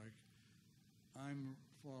Turnpike, I'm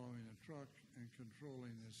following a truck and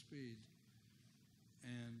controlling the speed,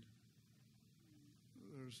 and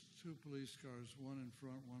there's 2 police cars, one in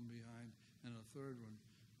front, one behind, and a third one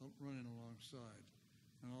running alongside.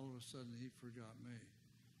 And all of a sudden, he forgot me,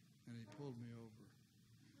 and he pulled me over.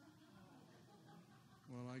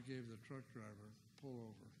 Well, I gave the truck driver pull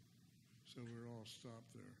over, so we were all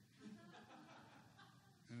stopped there.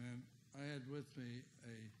 And then I had with me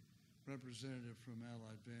a representative from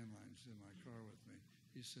Allied van lines in my car with me.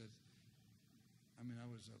 He said, I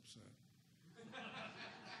was upset.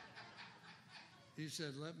 He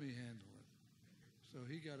said, let me handle it. So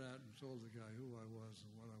he got out and told the guy who I was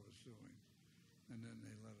and what I was doing, and then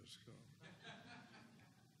they let us go.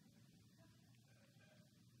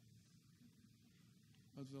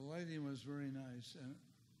 But the lighting was very nice, and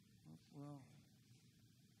well,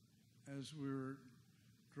 as we were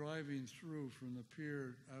driving through from the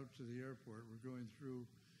pier out to the airport, we're going through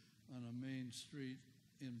on a main street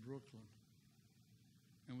in Brooklyn.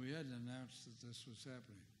 And we hadn't announced that this was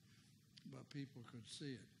happening, but people could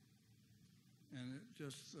see it. And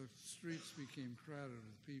the streets became crowded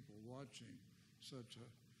with people watching such a,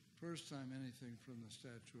 first time anything from the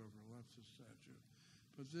statue ever left the statue.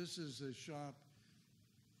 But this is a shop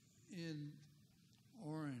in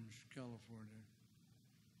Orange, California,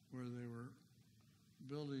 where they were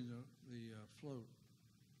building the float.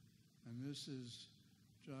 And this is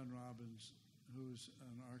John Robbins, who's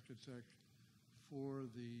an architect for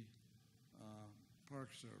the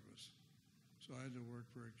Park Service. So I had to work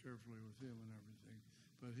very carefully with him and everything.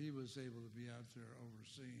 But he was able to be out there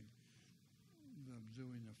overseeing them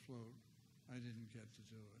doing the float. I didn't get to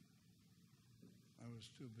do it. I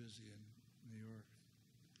was too busy in New York.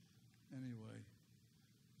 Anyway,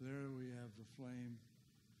 there we have the flame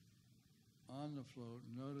on the float.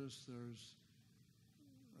 Notice there's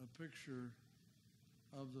a picture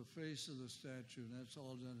of the face of the statue, and that's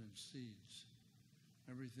all done in seeds.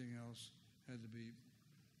 Everything else had to be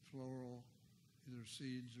floral, either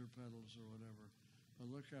seeds or petals or whatever.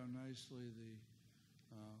 But look how nicely the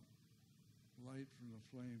light from the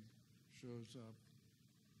flame shows up.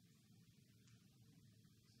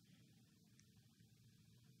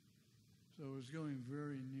 So it was going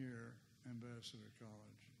very near Ambassador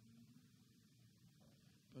College.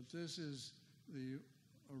 But this is the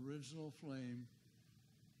original flame,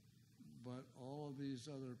 but all of these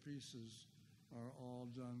other pieces are all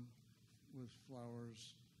done with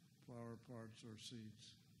flowers, flower parts, or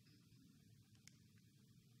seeds.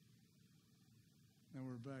 Now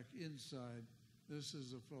we're back inside. This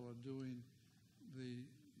is a fellow doing the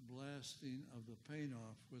blasting of the paint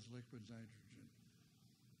off with liquid nitrogen.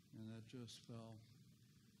 And that just fell.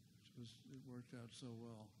 It worked out so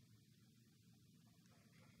well.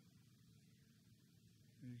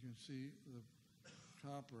 And you can see the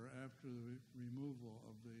copper after the removal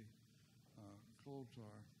of the coal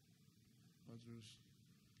tar, but there's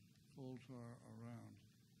coal tar around.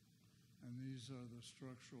 And these are the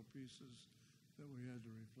structural pieces that we had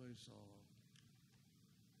to replace all of.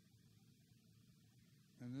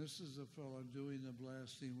 And this is a fellow doing the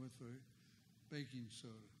blasting with the baking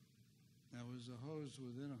soda. Now it was a hose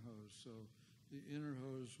within a hose, so the inner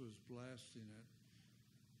hose was blasting it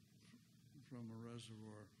from a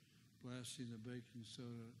reservoir, blasting the baking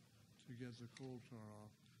soda to get the coal tar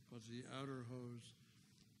off. But the outer hose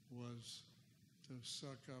was to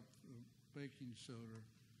suck up the baking soda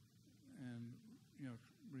and,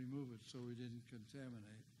 remove it so we didn't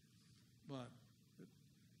contaminate. But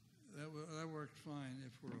that worked fine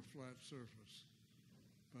if we're a flat surface,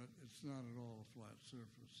 but it's not at all a flat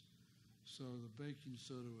surface. So the baking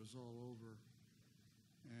soda was all over,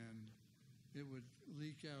 and it would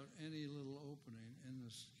leak out any little opening in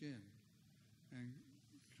the skin and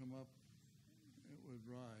come up. It would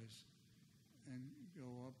rise and go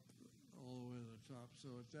up all the way to the top. So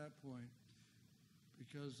at that point,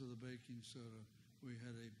 because of the baking soda, we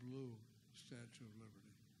had a blue Statue of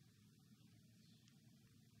Liberty.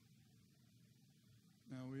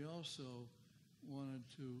 Now we also wanted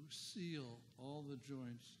to seal all the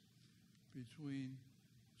joints between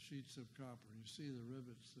sheets of copper. You see the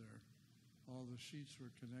rivets there. All the sheets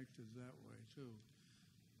were connected that way too.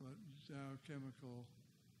 But Dow Chemical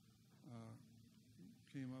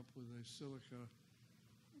came up with a silica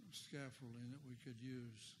scaffolding that we could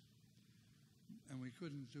use. And we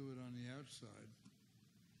couldn't do it on the outside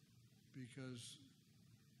because,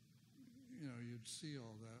 you'd see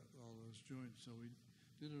all those joints. So we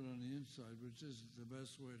did it on the inside, which isn't the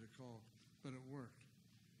best way to call, but it worked.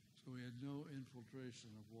 So we had no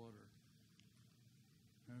infiltration of water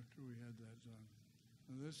after we had that done.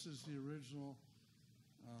 Now this is the original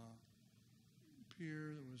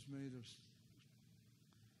pier that was made of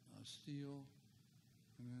steel,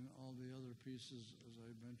 and then all the other pieces, as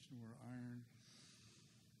I mentioned, were iron.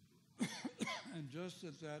 And just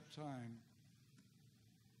at that time,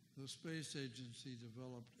 the Space Agency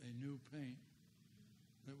developed a new paint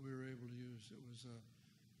that we were able to use. It was a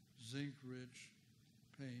zinc-rich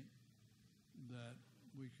paint that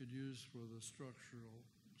we could use for the structural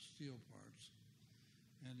steel parts.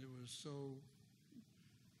 And it was so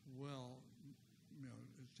well,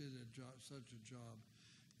 it did such a job.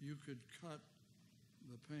 You could cut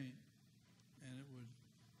the paint and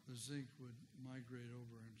the zinc would migrate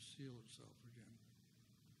over and seal itself again.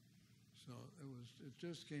 So it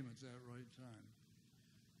just came at that right time.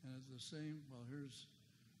 And at the same, here's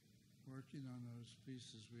working on those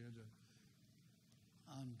pieces. We had to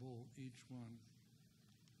unbolt each one.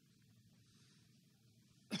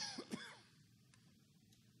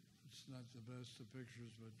 It's not the best of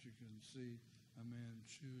pictures, but you can see a man's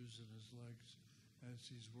shoes and his legs as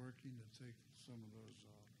he's working to take some of those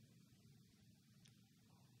off.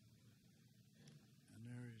 And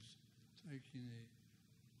there he's taking a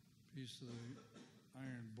piece of the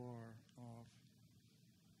iron bar off.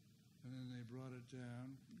 And then they brought it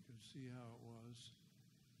down. You can see how it was.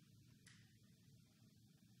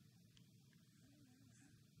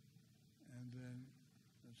 And then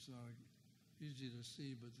it's not easy to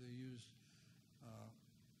see, but they used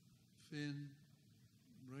thin,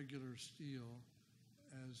 regular steel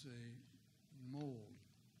as a mold,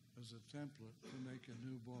 as a template to make a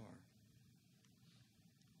new bar.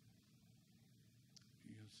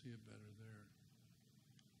 see it better there.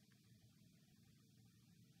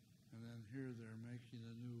 And then here they're making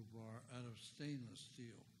a new bar out of stainless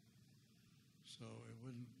steel, so it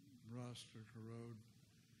wouldn't rust or corrode,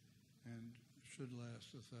 and should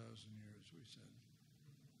last 1,000 years, we said.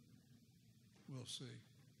 We'll see.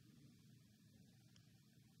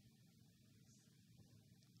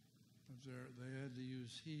 But they had to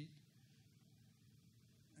use heat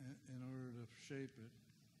in order to shape it.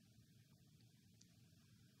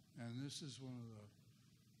 And this is one of the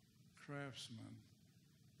craftsmen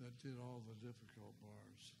that did all the difficult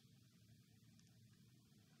bars.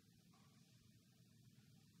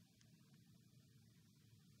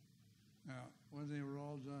 Now, when they were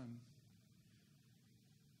all done,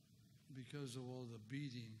 because of all the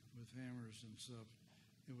beating with hammers and stuff,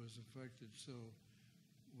 it was affected. So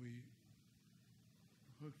we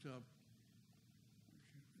hooked up,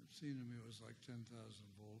 it seemed to me it was like 10,000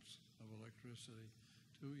 volts of electricity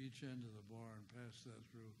to each end of the bar and passed that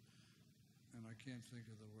through. And I can't think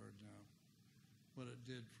of the word now, what it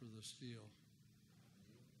did for the steel.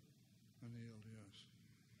 Annealed, yes.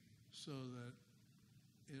 So that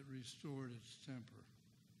it restored its temper.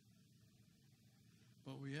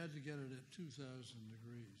 But we had to get it at 2,000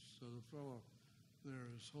 degrees. So the fellow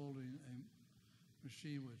there is holding a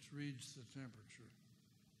machine which reads the temperature.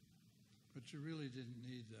 But you really didn't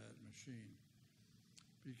need that machine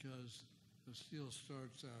because the steel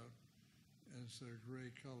starts out as a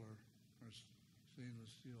gray color, or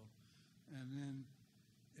stainless steel, and then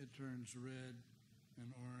it turns red and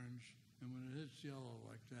orange, and when it hits yellow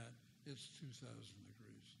like that, it's 2,000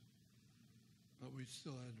 degrees. But we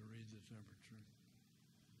still had to read the temperature.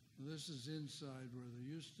 This is inside where there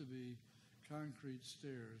used to be concrete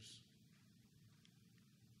stairs,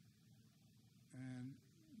 and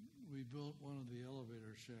we built one of the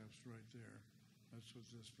elevator shafts right there. That's what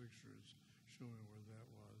this picture is showing where that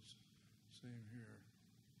was. Same here.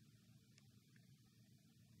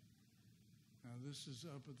 Now this is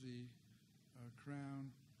up at the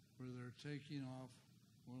crown where they're taking off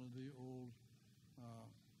one of the old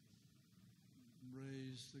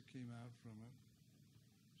rays that came out from it.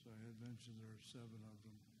 So I had mentioned there are 7 of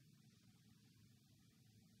them.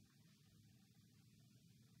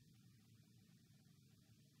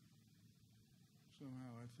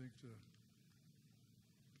 Somehow I think the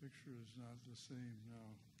picture is not the same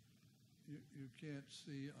now. You can't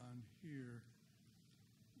see on here,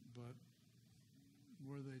 but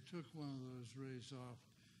where they took one of those rays off,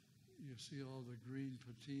 you see all the green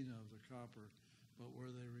patina of the copper, but where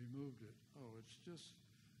they removed it, oh, it's just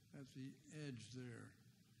at the edge there.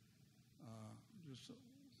 Just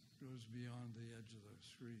goes beyond the edge of the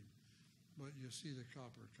screen. But you see the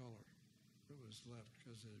copper color that was left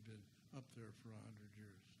because it had been up there for 100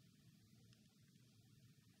 years.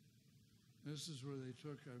 This is where they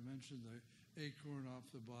took, I mentioned, the acorn off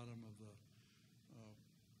the bottom of the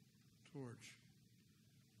torch.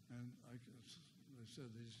 And they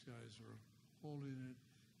said these guys were holding it,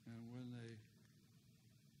 and when they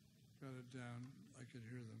got it down, I could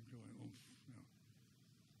hear them going, oomph. You know.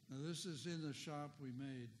 Now this is in the shop we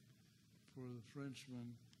made for the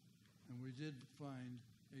Frenchmen, and we did find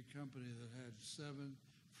a company that had 7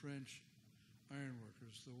 French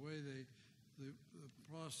ironworkers. The way the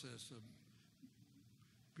process of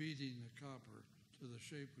beating the copper to the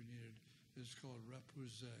shape we needed is called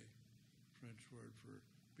repousser, French word for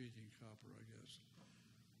beating copper, I guess.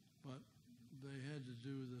 But they had to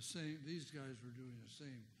do the same, these guys were doing the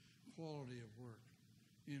same quality of work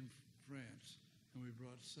in France, and we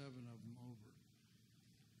brought 7 of them over.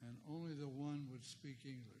 And only the one would speak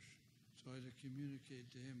English, so I had to communicate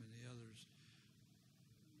to him and the others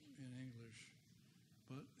in English.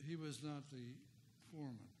 But he was not the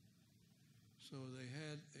foreman. So they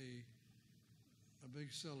had a big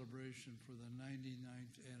celebration for the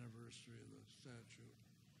 99th anniversary of the statue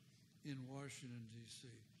in Washington, D.C.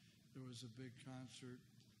 There was a big concert.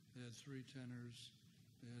 They had 3 tenors.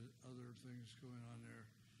 They had other things going on there.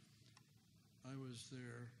 I was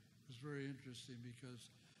there. It was very interesting because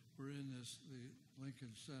we're in the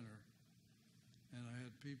Lincoln Center, and I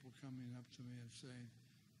had people coming up to me and saying,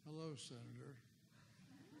 "Hello, Senator."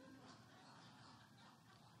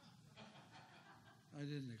 I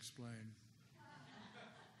didn't explain.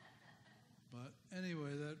 But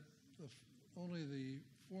anyway, only the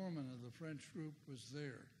foreman of the French group was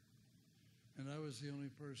there, and I was the only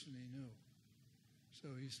person he knew.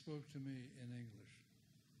 So he spoke to me in English.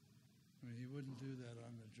 I mean, he wouldn't do that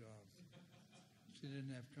on the job. He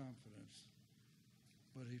didn't have confidence.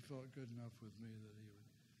 But he felt good enough with me that he would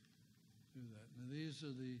do that. Now, these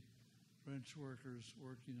are the French workers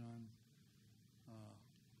working on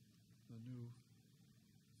the new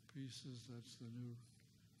pieces. That's the new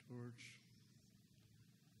torch,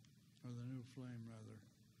 or the new flame rather.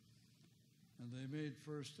 And they made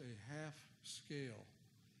first a half-scale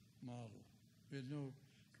model. We had no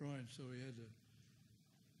drawing, so we had to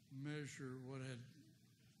measure what had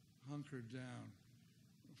hunkered down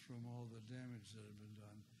from all the damage that had been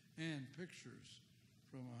done, and pictures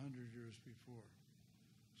from 100 years before.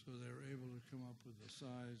 So they were able to come up with the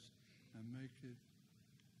size and make it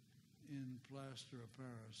in plaster of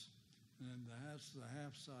Paris. And then that's the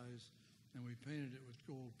half size, and we painted it with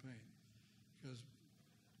gold paint, because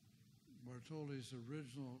Bartoli's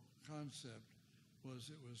original concept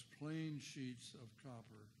was it was plain sheets of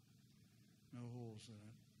copper, no holes in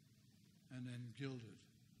it, and then gilded.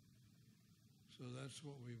 So that's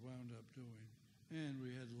what we wound up doing. And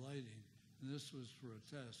we had lighting, and this was for a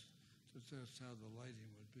test, to test how the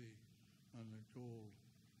lighting would be on the gold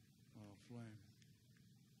flame.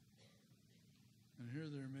 And here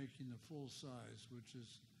they're making the full size, which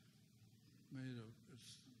is made of,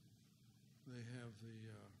 they have the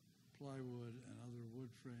plywood and other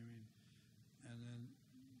wood framing, and then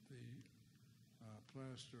the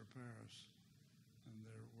plaster of Paris. And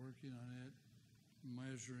they're working on it,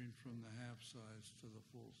 measuring from the half size to the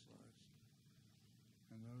full size.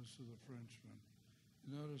 And those are the Frenchmen.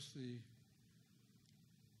 Notice the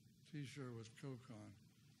T-shirt with Coke on.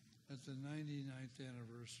 At the 99th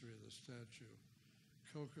anniversary of the statue,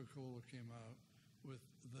 Coca-Cola came out with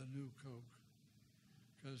the new Coke,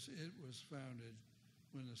 because it was founded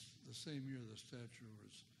when the same year the statue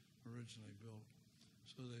was originally built.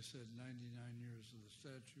 So they said 99 years of the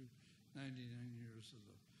statue, 99 years of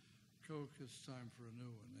the Coke, it's time for a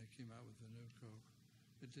new one. They came out with a new Coke.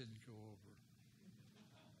 It didn't go over.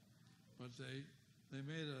 But they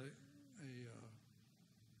made a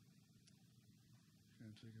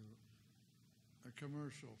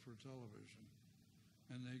commercial for television,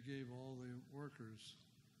 and they gave all the workers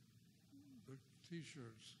the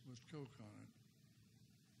T-shirts with Coke on it,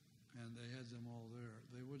 and they had them all there.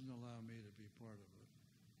 They wouldn't allow me to be part of it.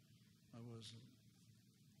 I wasn't.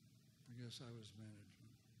 I guess I was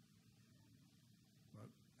management,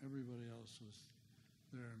 but everybody else was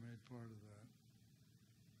there and made part of that.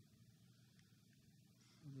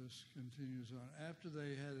 This continues on. After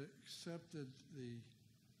they had accepted the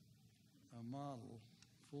model,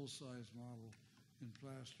 full-size model in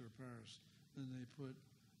plaster of Paris, then they put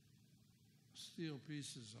steel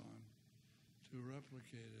pieces on to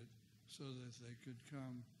replicate it so that they could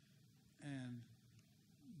come and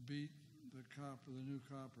beat the copper, the new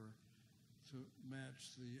copper, to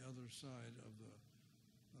match the other side of the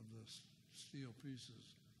steel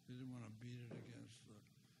pieces. They didn't want to beat it against the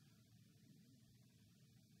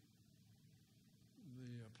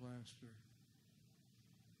plaster.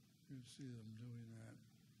 You can see them doing that.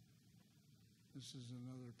 This is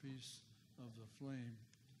another piece of the flame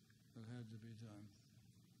that had to be done.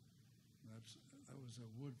 That was a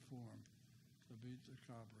wood form to beat the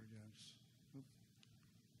copper against. Oop.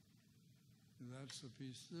 That's the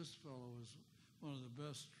piece. This fellow was one of the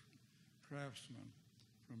best craftsmen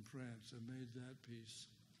from France and made that piece.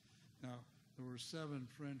 Now, there were 7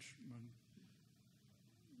 Frenchmen.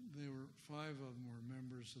 5 of them were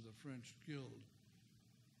members of the French Guild,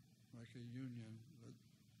 like a union, that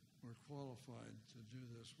were qualified to do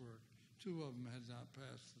this work. 2 of them had not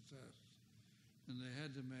passed the test, and they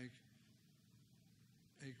had to make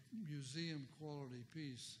a museum quality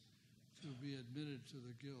piece to be admitted to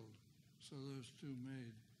the guild. So those 2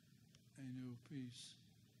 made a new piece.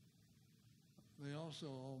 They also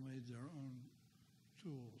all made their own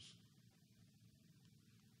tools.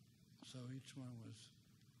 So each one was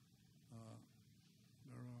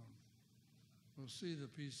their own. We'll see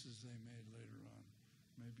the pieces they made later on,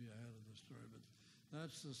 maybe ahead of the story, but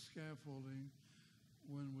that's the scaffolding.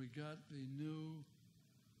 When we got the new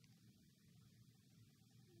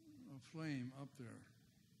flame up there,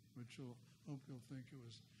 which I hope you'll think it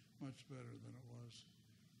was much better than it was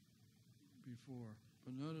before.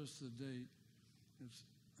 But notice the date, it's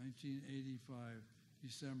 1985,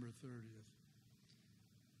 December 30th.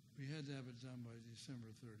 We had to have it done by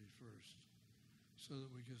December 31st so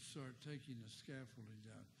that we could start taking the scaffolding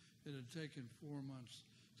down. It had taken 4 months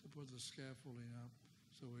to put the scaffolding up,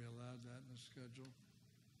 so we allowed that in the schedule.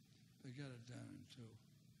 They got it down in 2,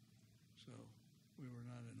 so we were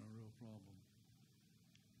not in a real problem.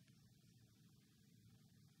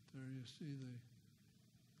 There you see the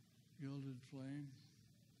gilded flame,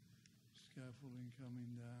 scaffolding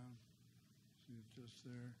coming down. See it just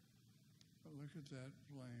there. But look at that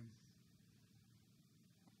flame.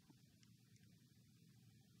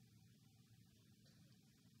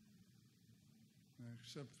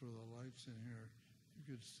 Except for the lights in here, you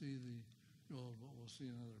could see the gold, but we'll see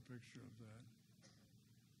another picture of that.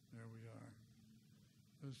 There we are.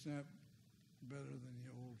 Isn't that better than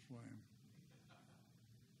the old flame?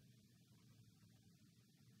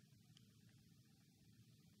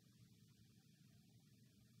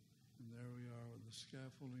 And there we are with the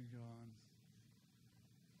scaffolding gone.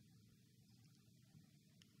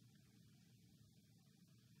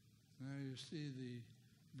 Now you see the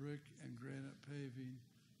brick and granite paving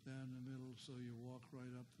down the middle, so you walk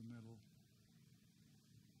right up the middle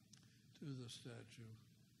to the statue.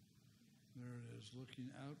 There it is, looking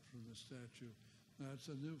out from the statue. Now it's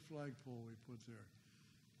a new flagpole we put there.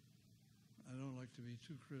 I don't like to be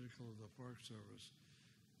too critical of the Park Service,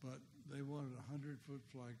 but they wanted a 100-foot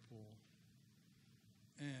flagpole,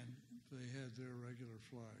 and they had their regular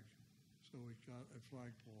flag. So we got a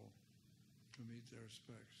flagpole to meet their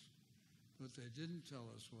specs. What they didn't tell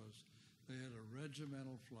us was they had a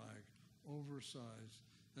regimental flag, oversized,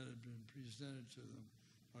 that had been presented to them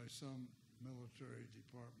by some military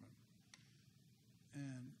department.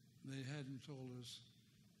 And they hadn't told us,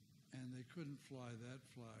 and they couldn't fly that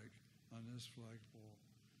flag on this flagpole,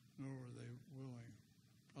 nor were they willing.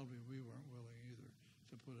 Probably we weren't willing either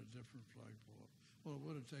to put a different flagpole up. Well, it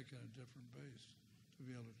would have taken a different base to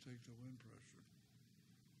be able to take the wind pressure.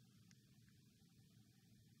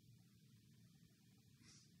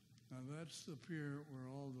 Now that's the pier where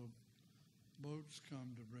all the boats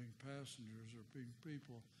come to bring passengers or bring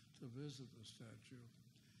people to visit the statue.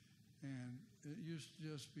 And it used to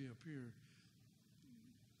just be a pier.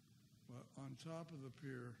 But on top of the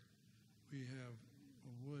pier, we have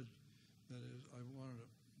a wood that is, I wanted to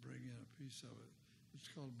bring in a piece of it. It's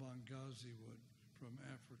called Benghazi wood from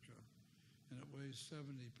Africa. And it weighs 70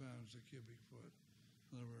 pounds a cubic foot.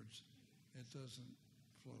 In other words, it doesn't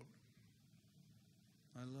float.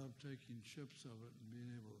 I love taking chips of it and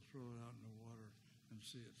being able to throw it out in the water and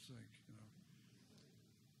see it sink, you know.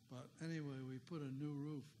 But anyway, we put a new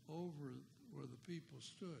roof over where the people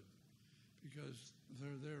stood because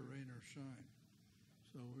they're there rain or shine.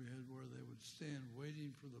 So we had where they would stand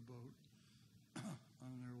waiting for the boat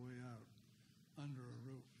on their way out under a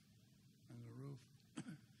roof. And the roof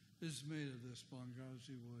is made of this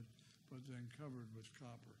Benghazi wood, but then covered with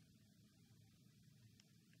copper.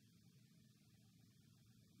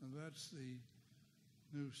 And that's the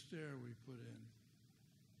new stair we put in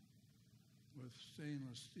with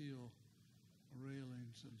stainless steel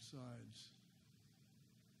railings and sides.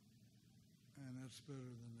 And that's better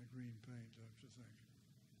than the green paint, don't you think?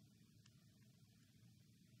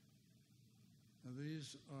 Now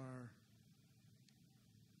these are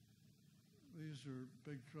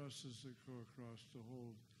big trusses that go across to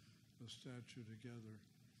hold the statue together.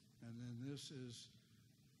 And then this is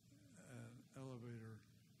an elevator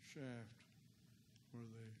shaft where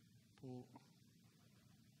they pull.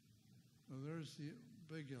 Now there's the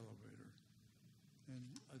big elevator, and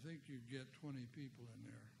I think you get 20 people in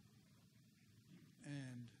there.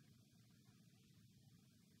 And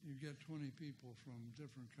you get 20 people from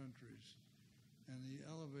different countries. And the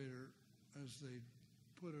elevator, as they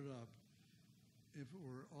put it up, if it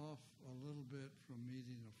were off a little bit from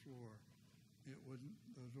meeting the floor,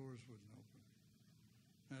 the doors wouldn't open.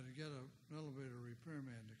 Now, to get an elevator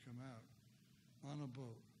repairman to come out on a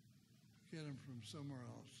boat, get him from somewhere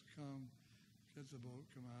else, come, get the boat,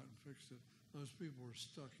 come out and fix it, those people were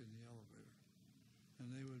stuck in the elevator. And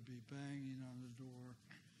they would be banging on the door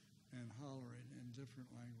and hollering in different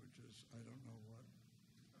languages. I don't know what.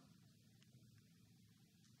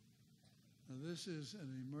 Now, this is an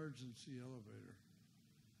emergency elevator.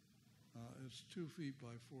 It's 2 feet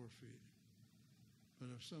by 4 feet. But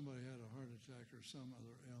if somebody had a heart attack or some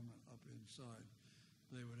other ailment up inside,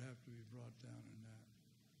 they would have to be brought down in that.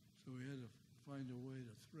 So we had to find a way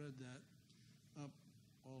to thread that up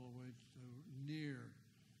all the way to near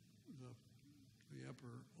the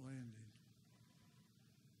upper landing.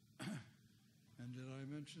 And did I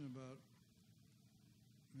mention about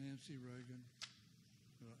Nancy Reagan?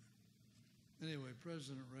 Anyway,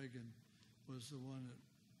 President Reagan was the one that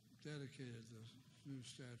dedicated this new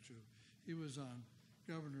statue. He was on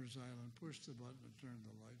Governor's Island, pushed the button to turn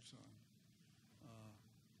the lights on.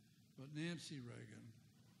 But Nancy Reagan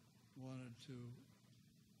wanted to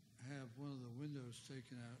have one of the windows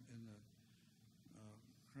taken out in the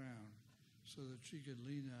crown so that she could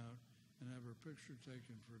lean out and have her picture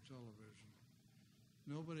taken for television.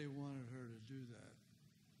 Nobody wanted her to do that,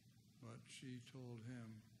 but she told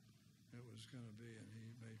him it was going to be, and he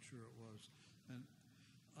made sure it was. And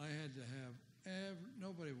I had to have,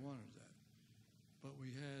 nobody wanted that, but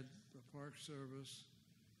we had the Park Service,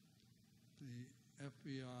 the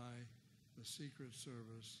FBI, the Secret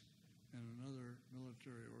Service, and another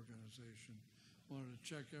military organization wanted to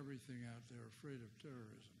check everything out. They were afraid of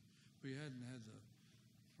terrorism. We hadn't had the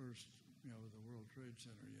first, the World Trade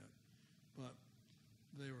Center yet, but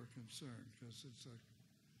they were concerned because it's a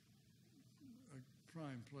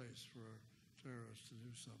prime place for a terrorist to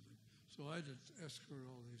do something. So I had to escort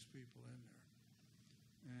all these people in there.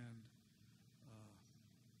 And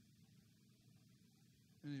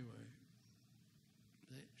anyway,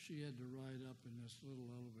 she had to ride up in this little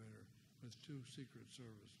elevator with 2 Secret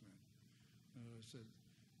Service men. And I said,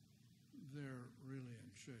 they're really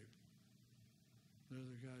in shape. They're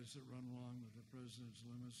the guys that run along with the president's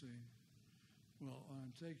limousine. Well,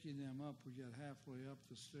 on taking them up, we got halfway up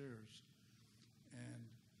the stairs, and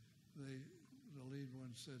the lead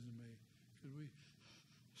one said to me, could we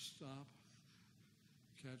stop,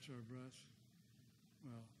 catch our breath?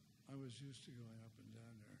 Well, I was used to going up and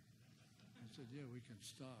down there. I said, yeah, we can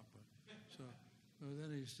stop. So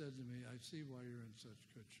then he said to me, I see why you're in such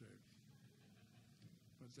good shape.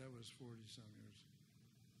 But that was 40-some years.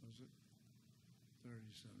 Was it?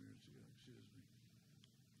 30-some years ago, excuse me.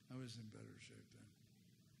 I was in better shape then.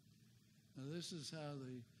 Now this is how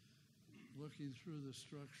looking through the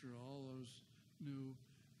structure, all those new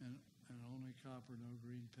and only copper, no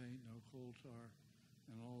green paint, no coal tar,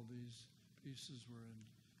 and all these pieces were in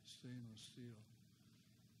stainless steel.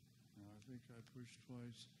 Now I think I pushed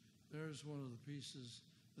twice. There's one of the pieces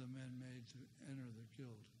the men made to enter the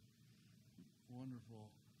guild.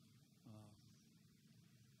 Wonderful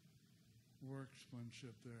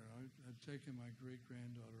workmanship there. I'd taken my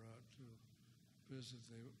great-granddaughter out to visit.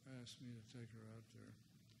 They asked me to take her out there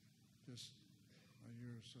just a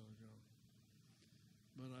year or so ago.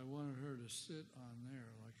 But I wanted her to sit on there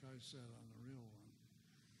like I sat on the real one.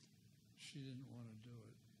 She didn't want to do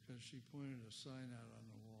it because she pointed a sign out on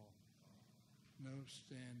the wall. No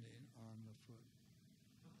standing on the foot.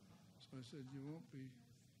 So I said, you won't be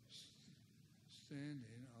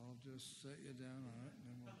standing. I'll just set you down on it and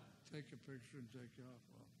then we'll take a picture and take you off.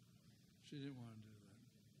 Well, she didn't want to do that.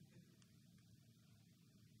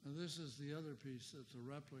 Now this is the other piece that's a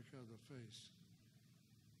replica of the face.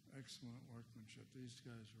 Excellent workmanship. These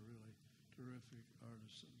guys were really terrific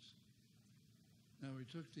artisans. Now we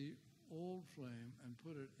took the old flame and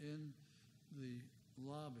put it in the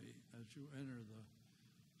lobby as you enter the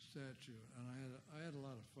statue. And I had a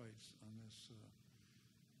lot of fights on this.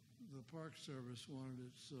 The Park Service wanted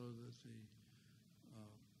it so that the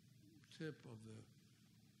tip of the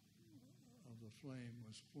flame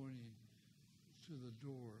was pointing to the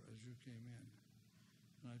door as you came in.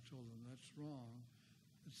 And I told them, that's wrong.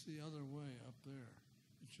 It's the other way up there.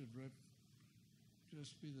 It should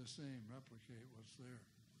just be the same, replicate what's there.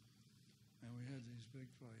 And we had these big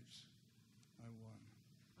fights. I won.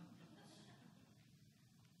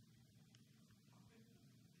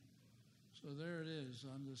 So there it is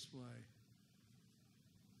on display.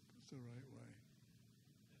 It's the right way.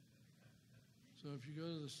 So if you go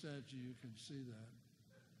to the statue, you can see that.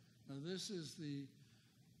 Now this is the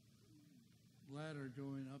ladder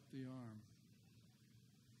going up the arm.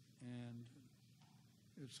 And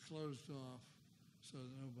it's closed off so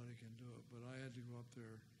that nobody can do it. But I had to go up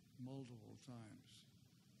there multiple times.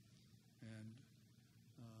 And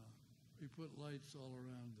we put lights all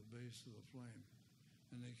around the base of the flame.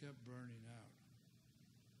 And they kept burning out.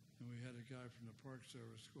 And we had a guy from the Park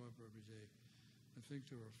Service go up every day. I think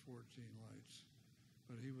there were 14 lights.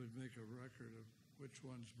 But he would make a record of which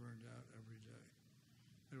ones burned out every day.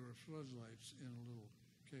 There were floodlights in a little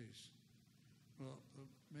case. Well, the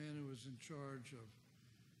man who was in charge of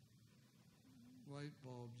light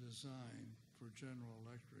bulb design for General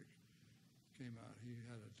Electric came out. He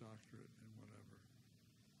had a doctorate in whatever.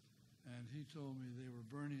 And he told me they were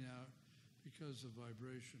burning out because of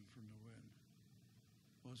vibration from the wind.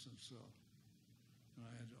 Wasn't so. And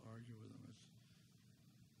I had to argue with him.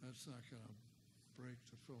 That's not going to break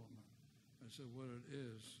the filament. I said, what it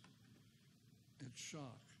is, it's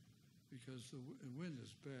shock, because the wind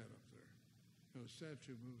is bad up there. The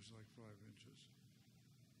statue moves like 5 inches,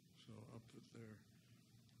 so up there.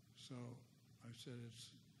 So I said,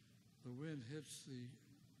 the wind hits the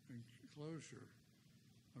enclosure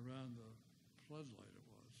around the floodlight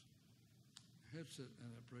hits it, and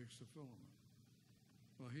it breaks the filament.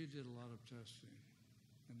 Well, he did a lot of testing,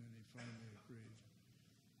 and then he finally agreed.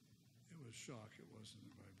 It was shock, it wasn't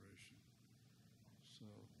a vibration. So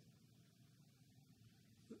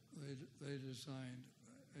they designed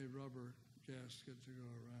a rubber gasket to go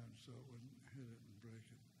around so it wouldn't hit it and break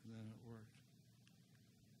it, and then it worked.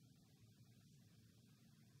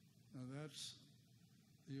 Now that's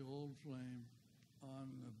the old flame on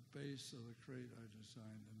the base of the crate I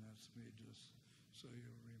designed, and that's me, just so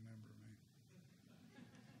you'll remember me.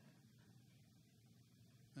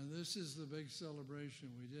 And this is the big celebration.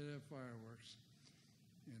 We did have fireworks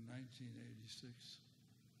in 1986.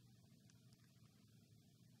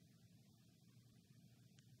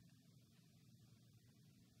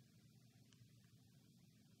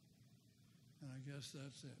 And I guess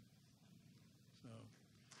that's it. So.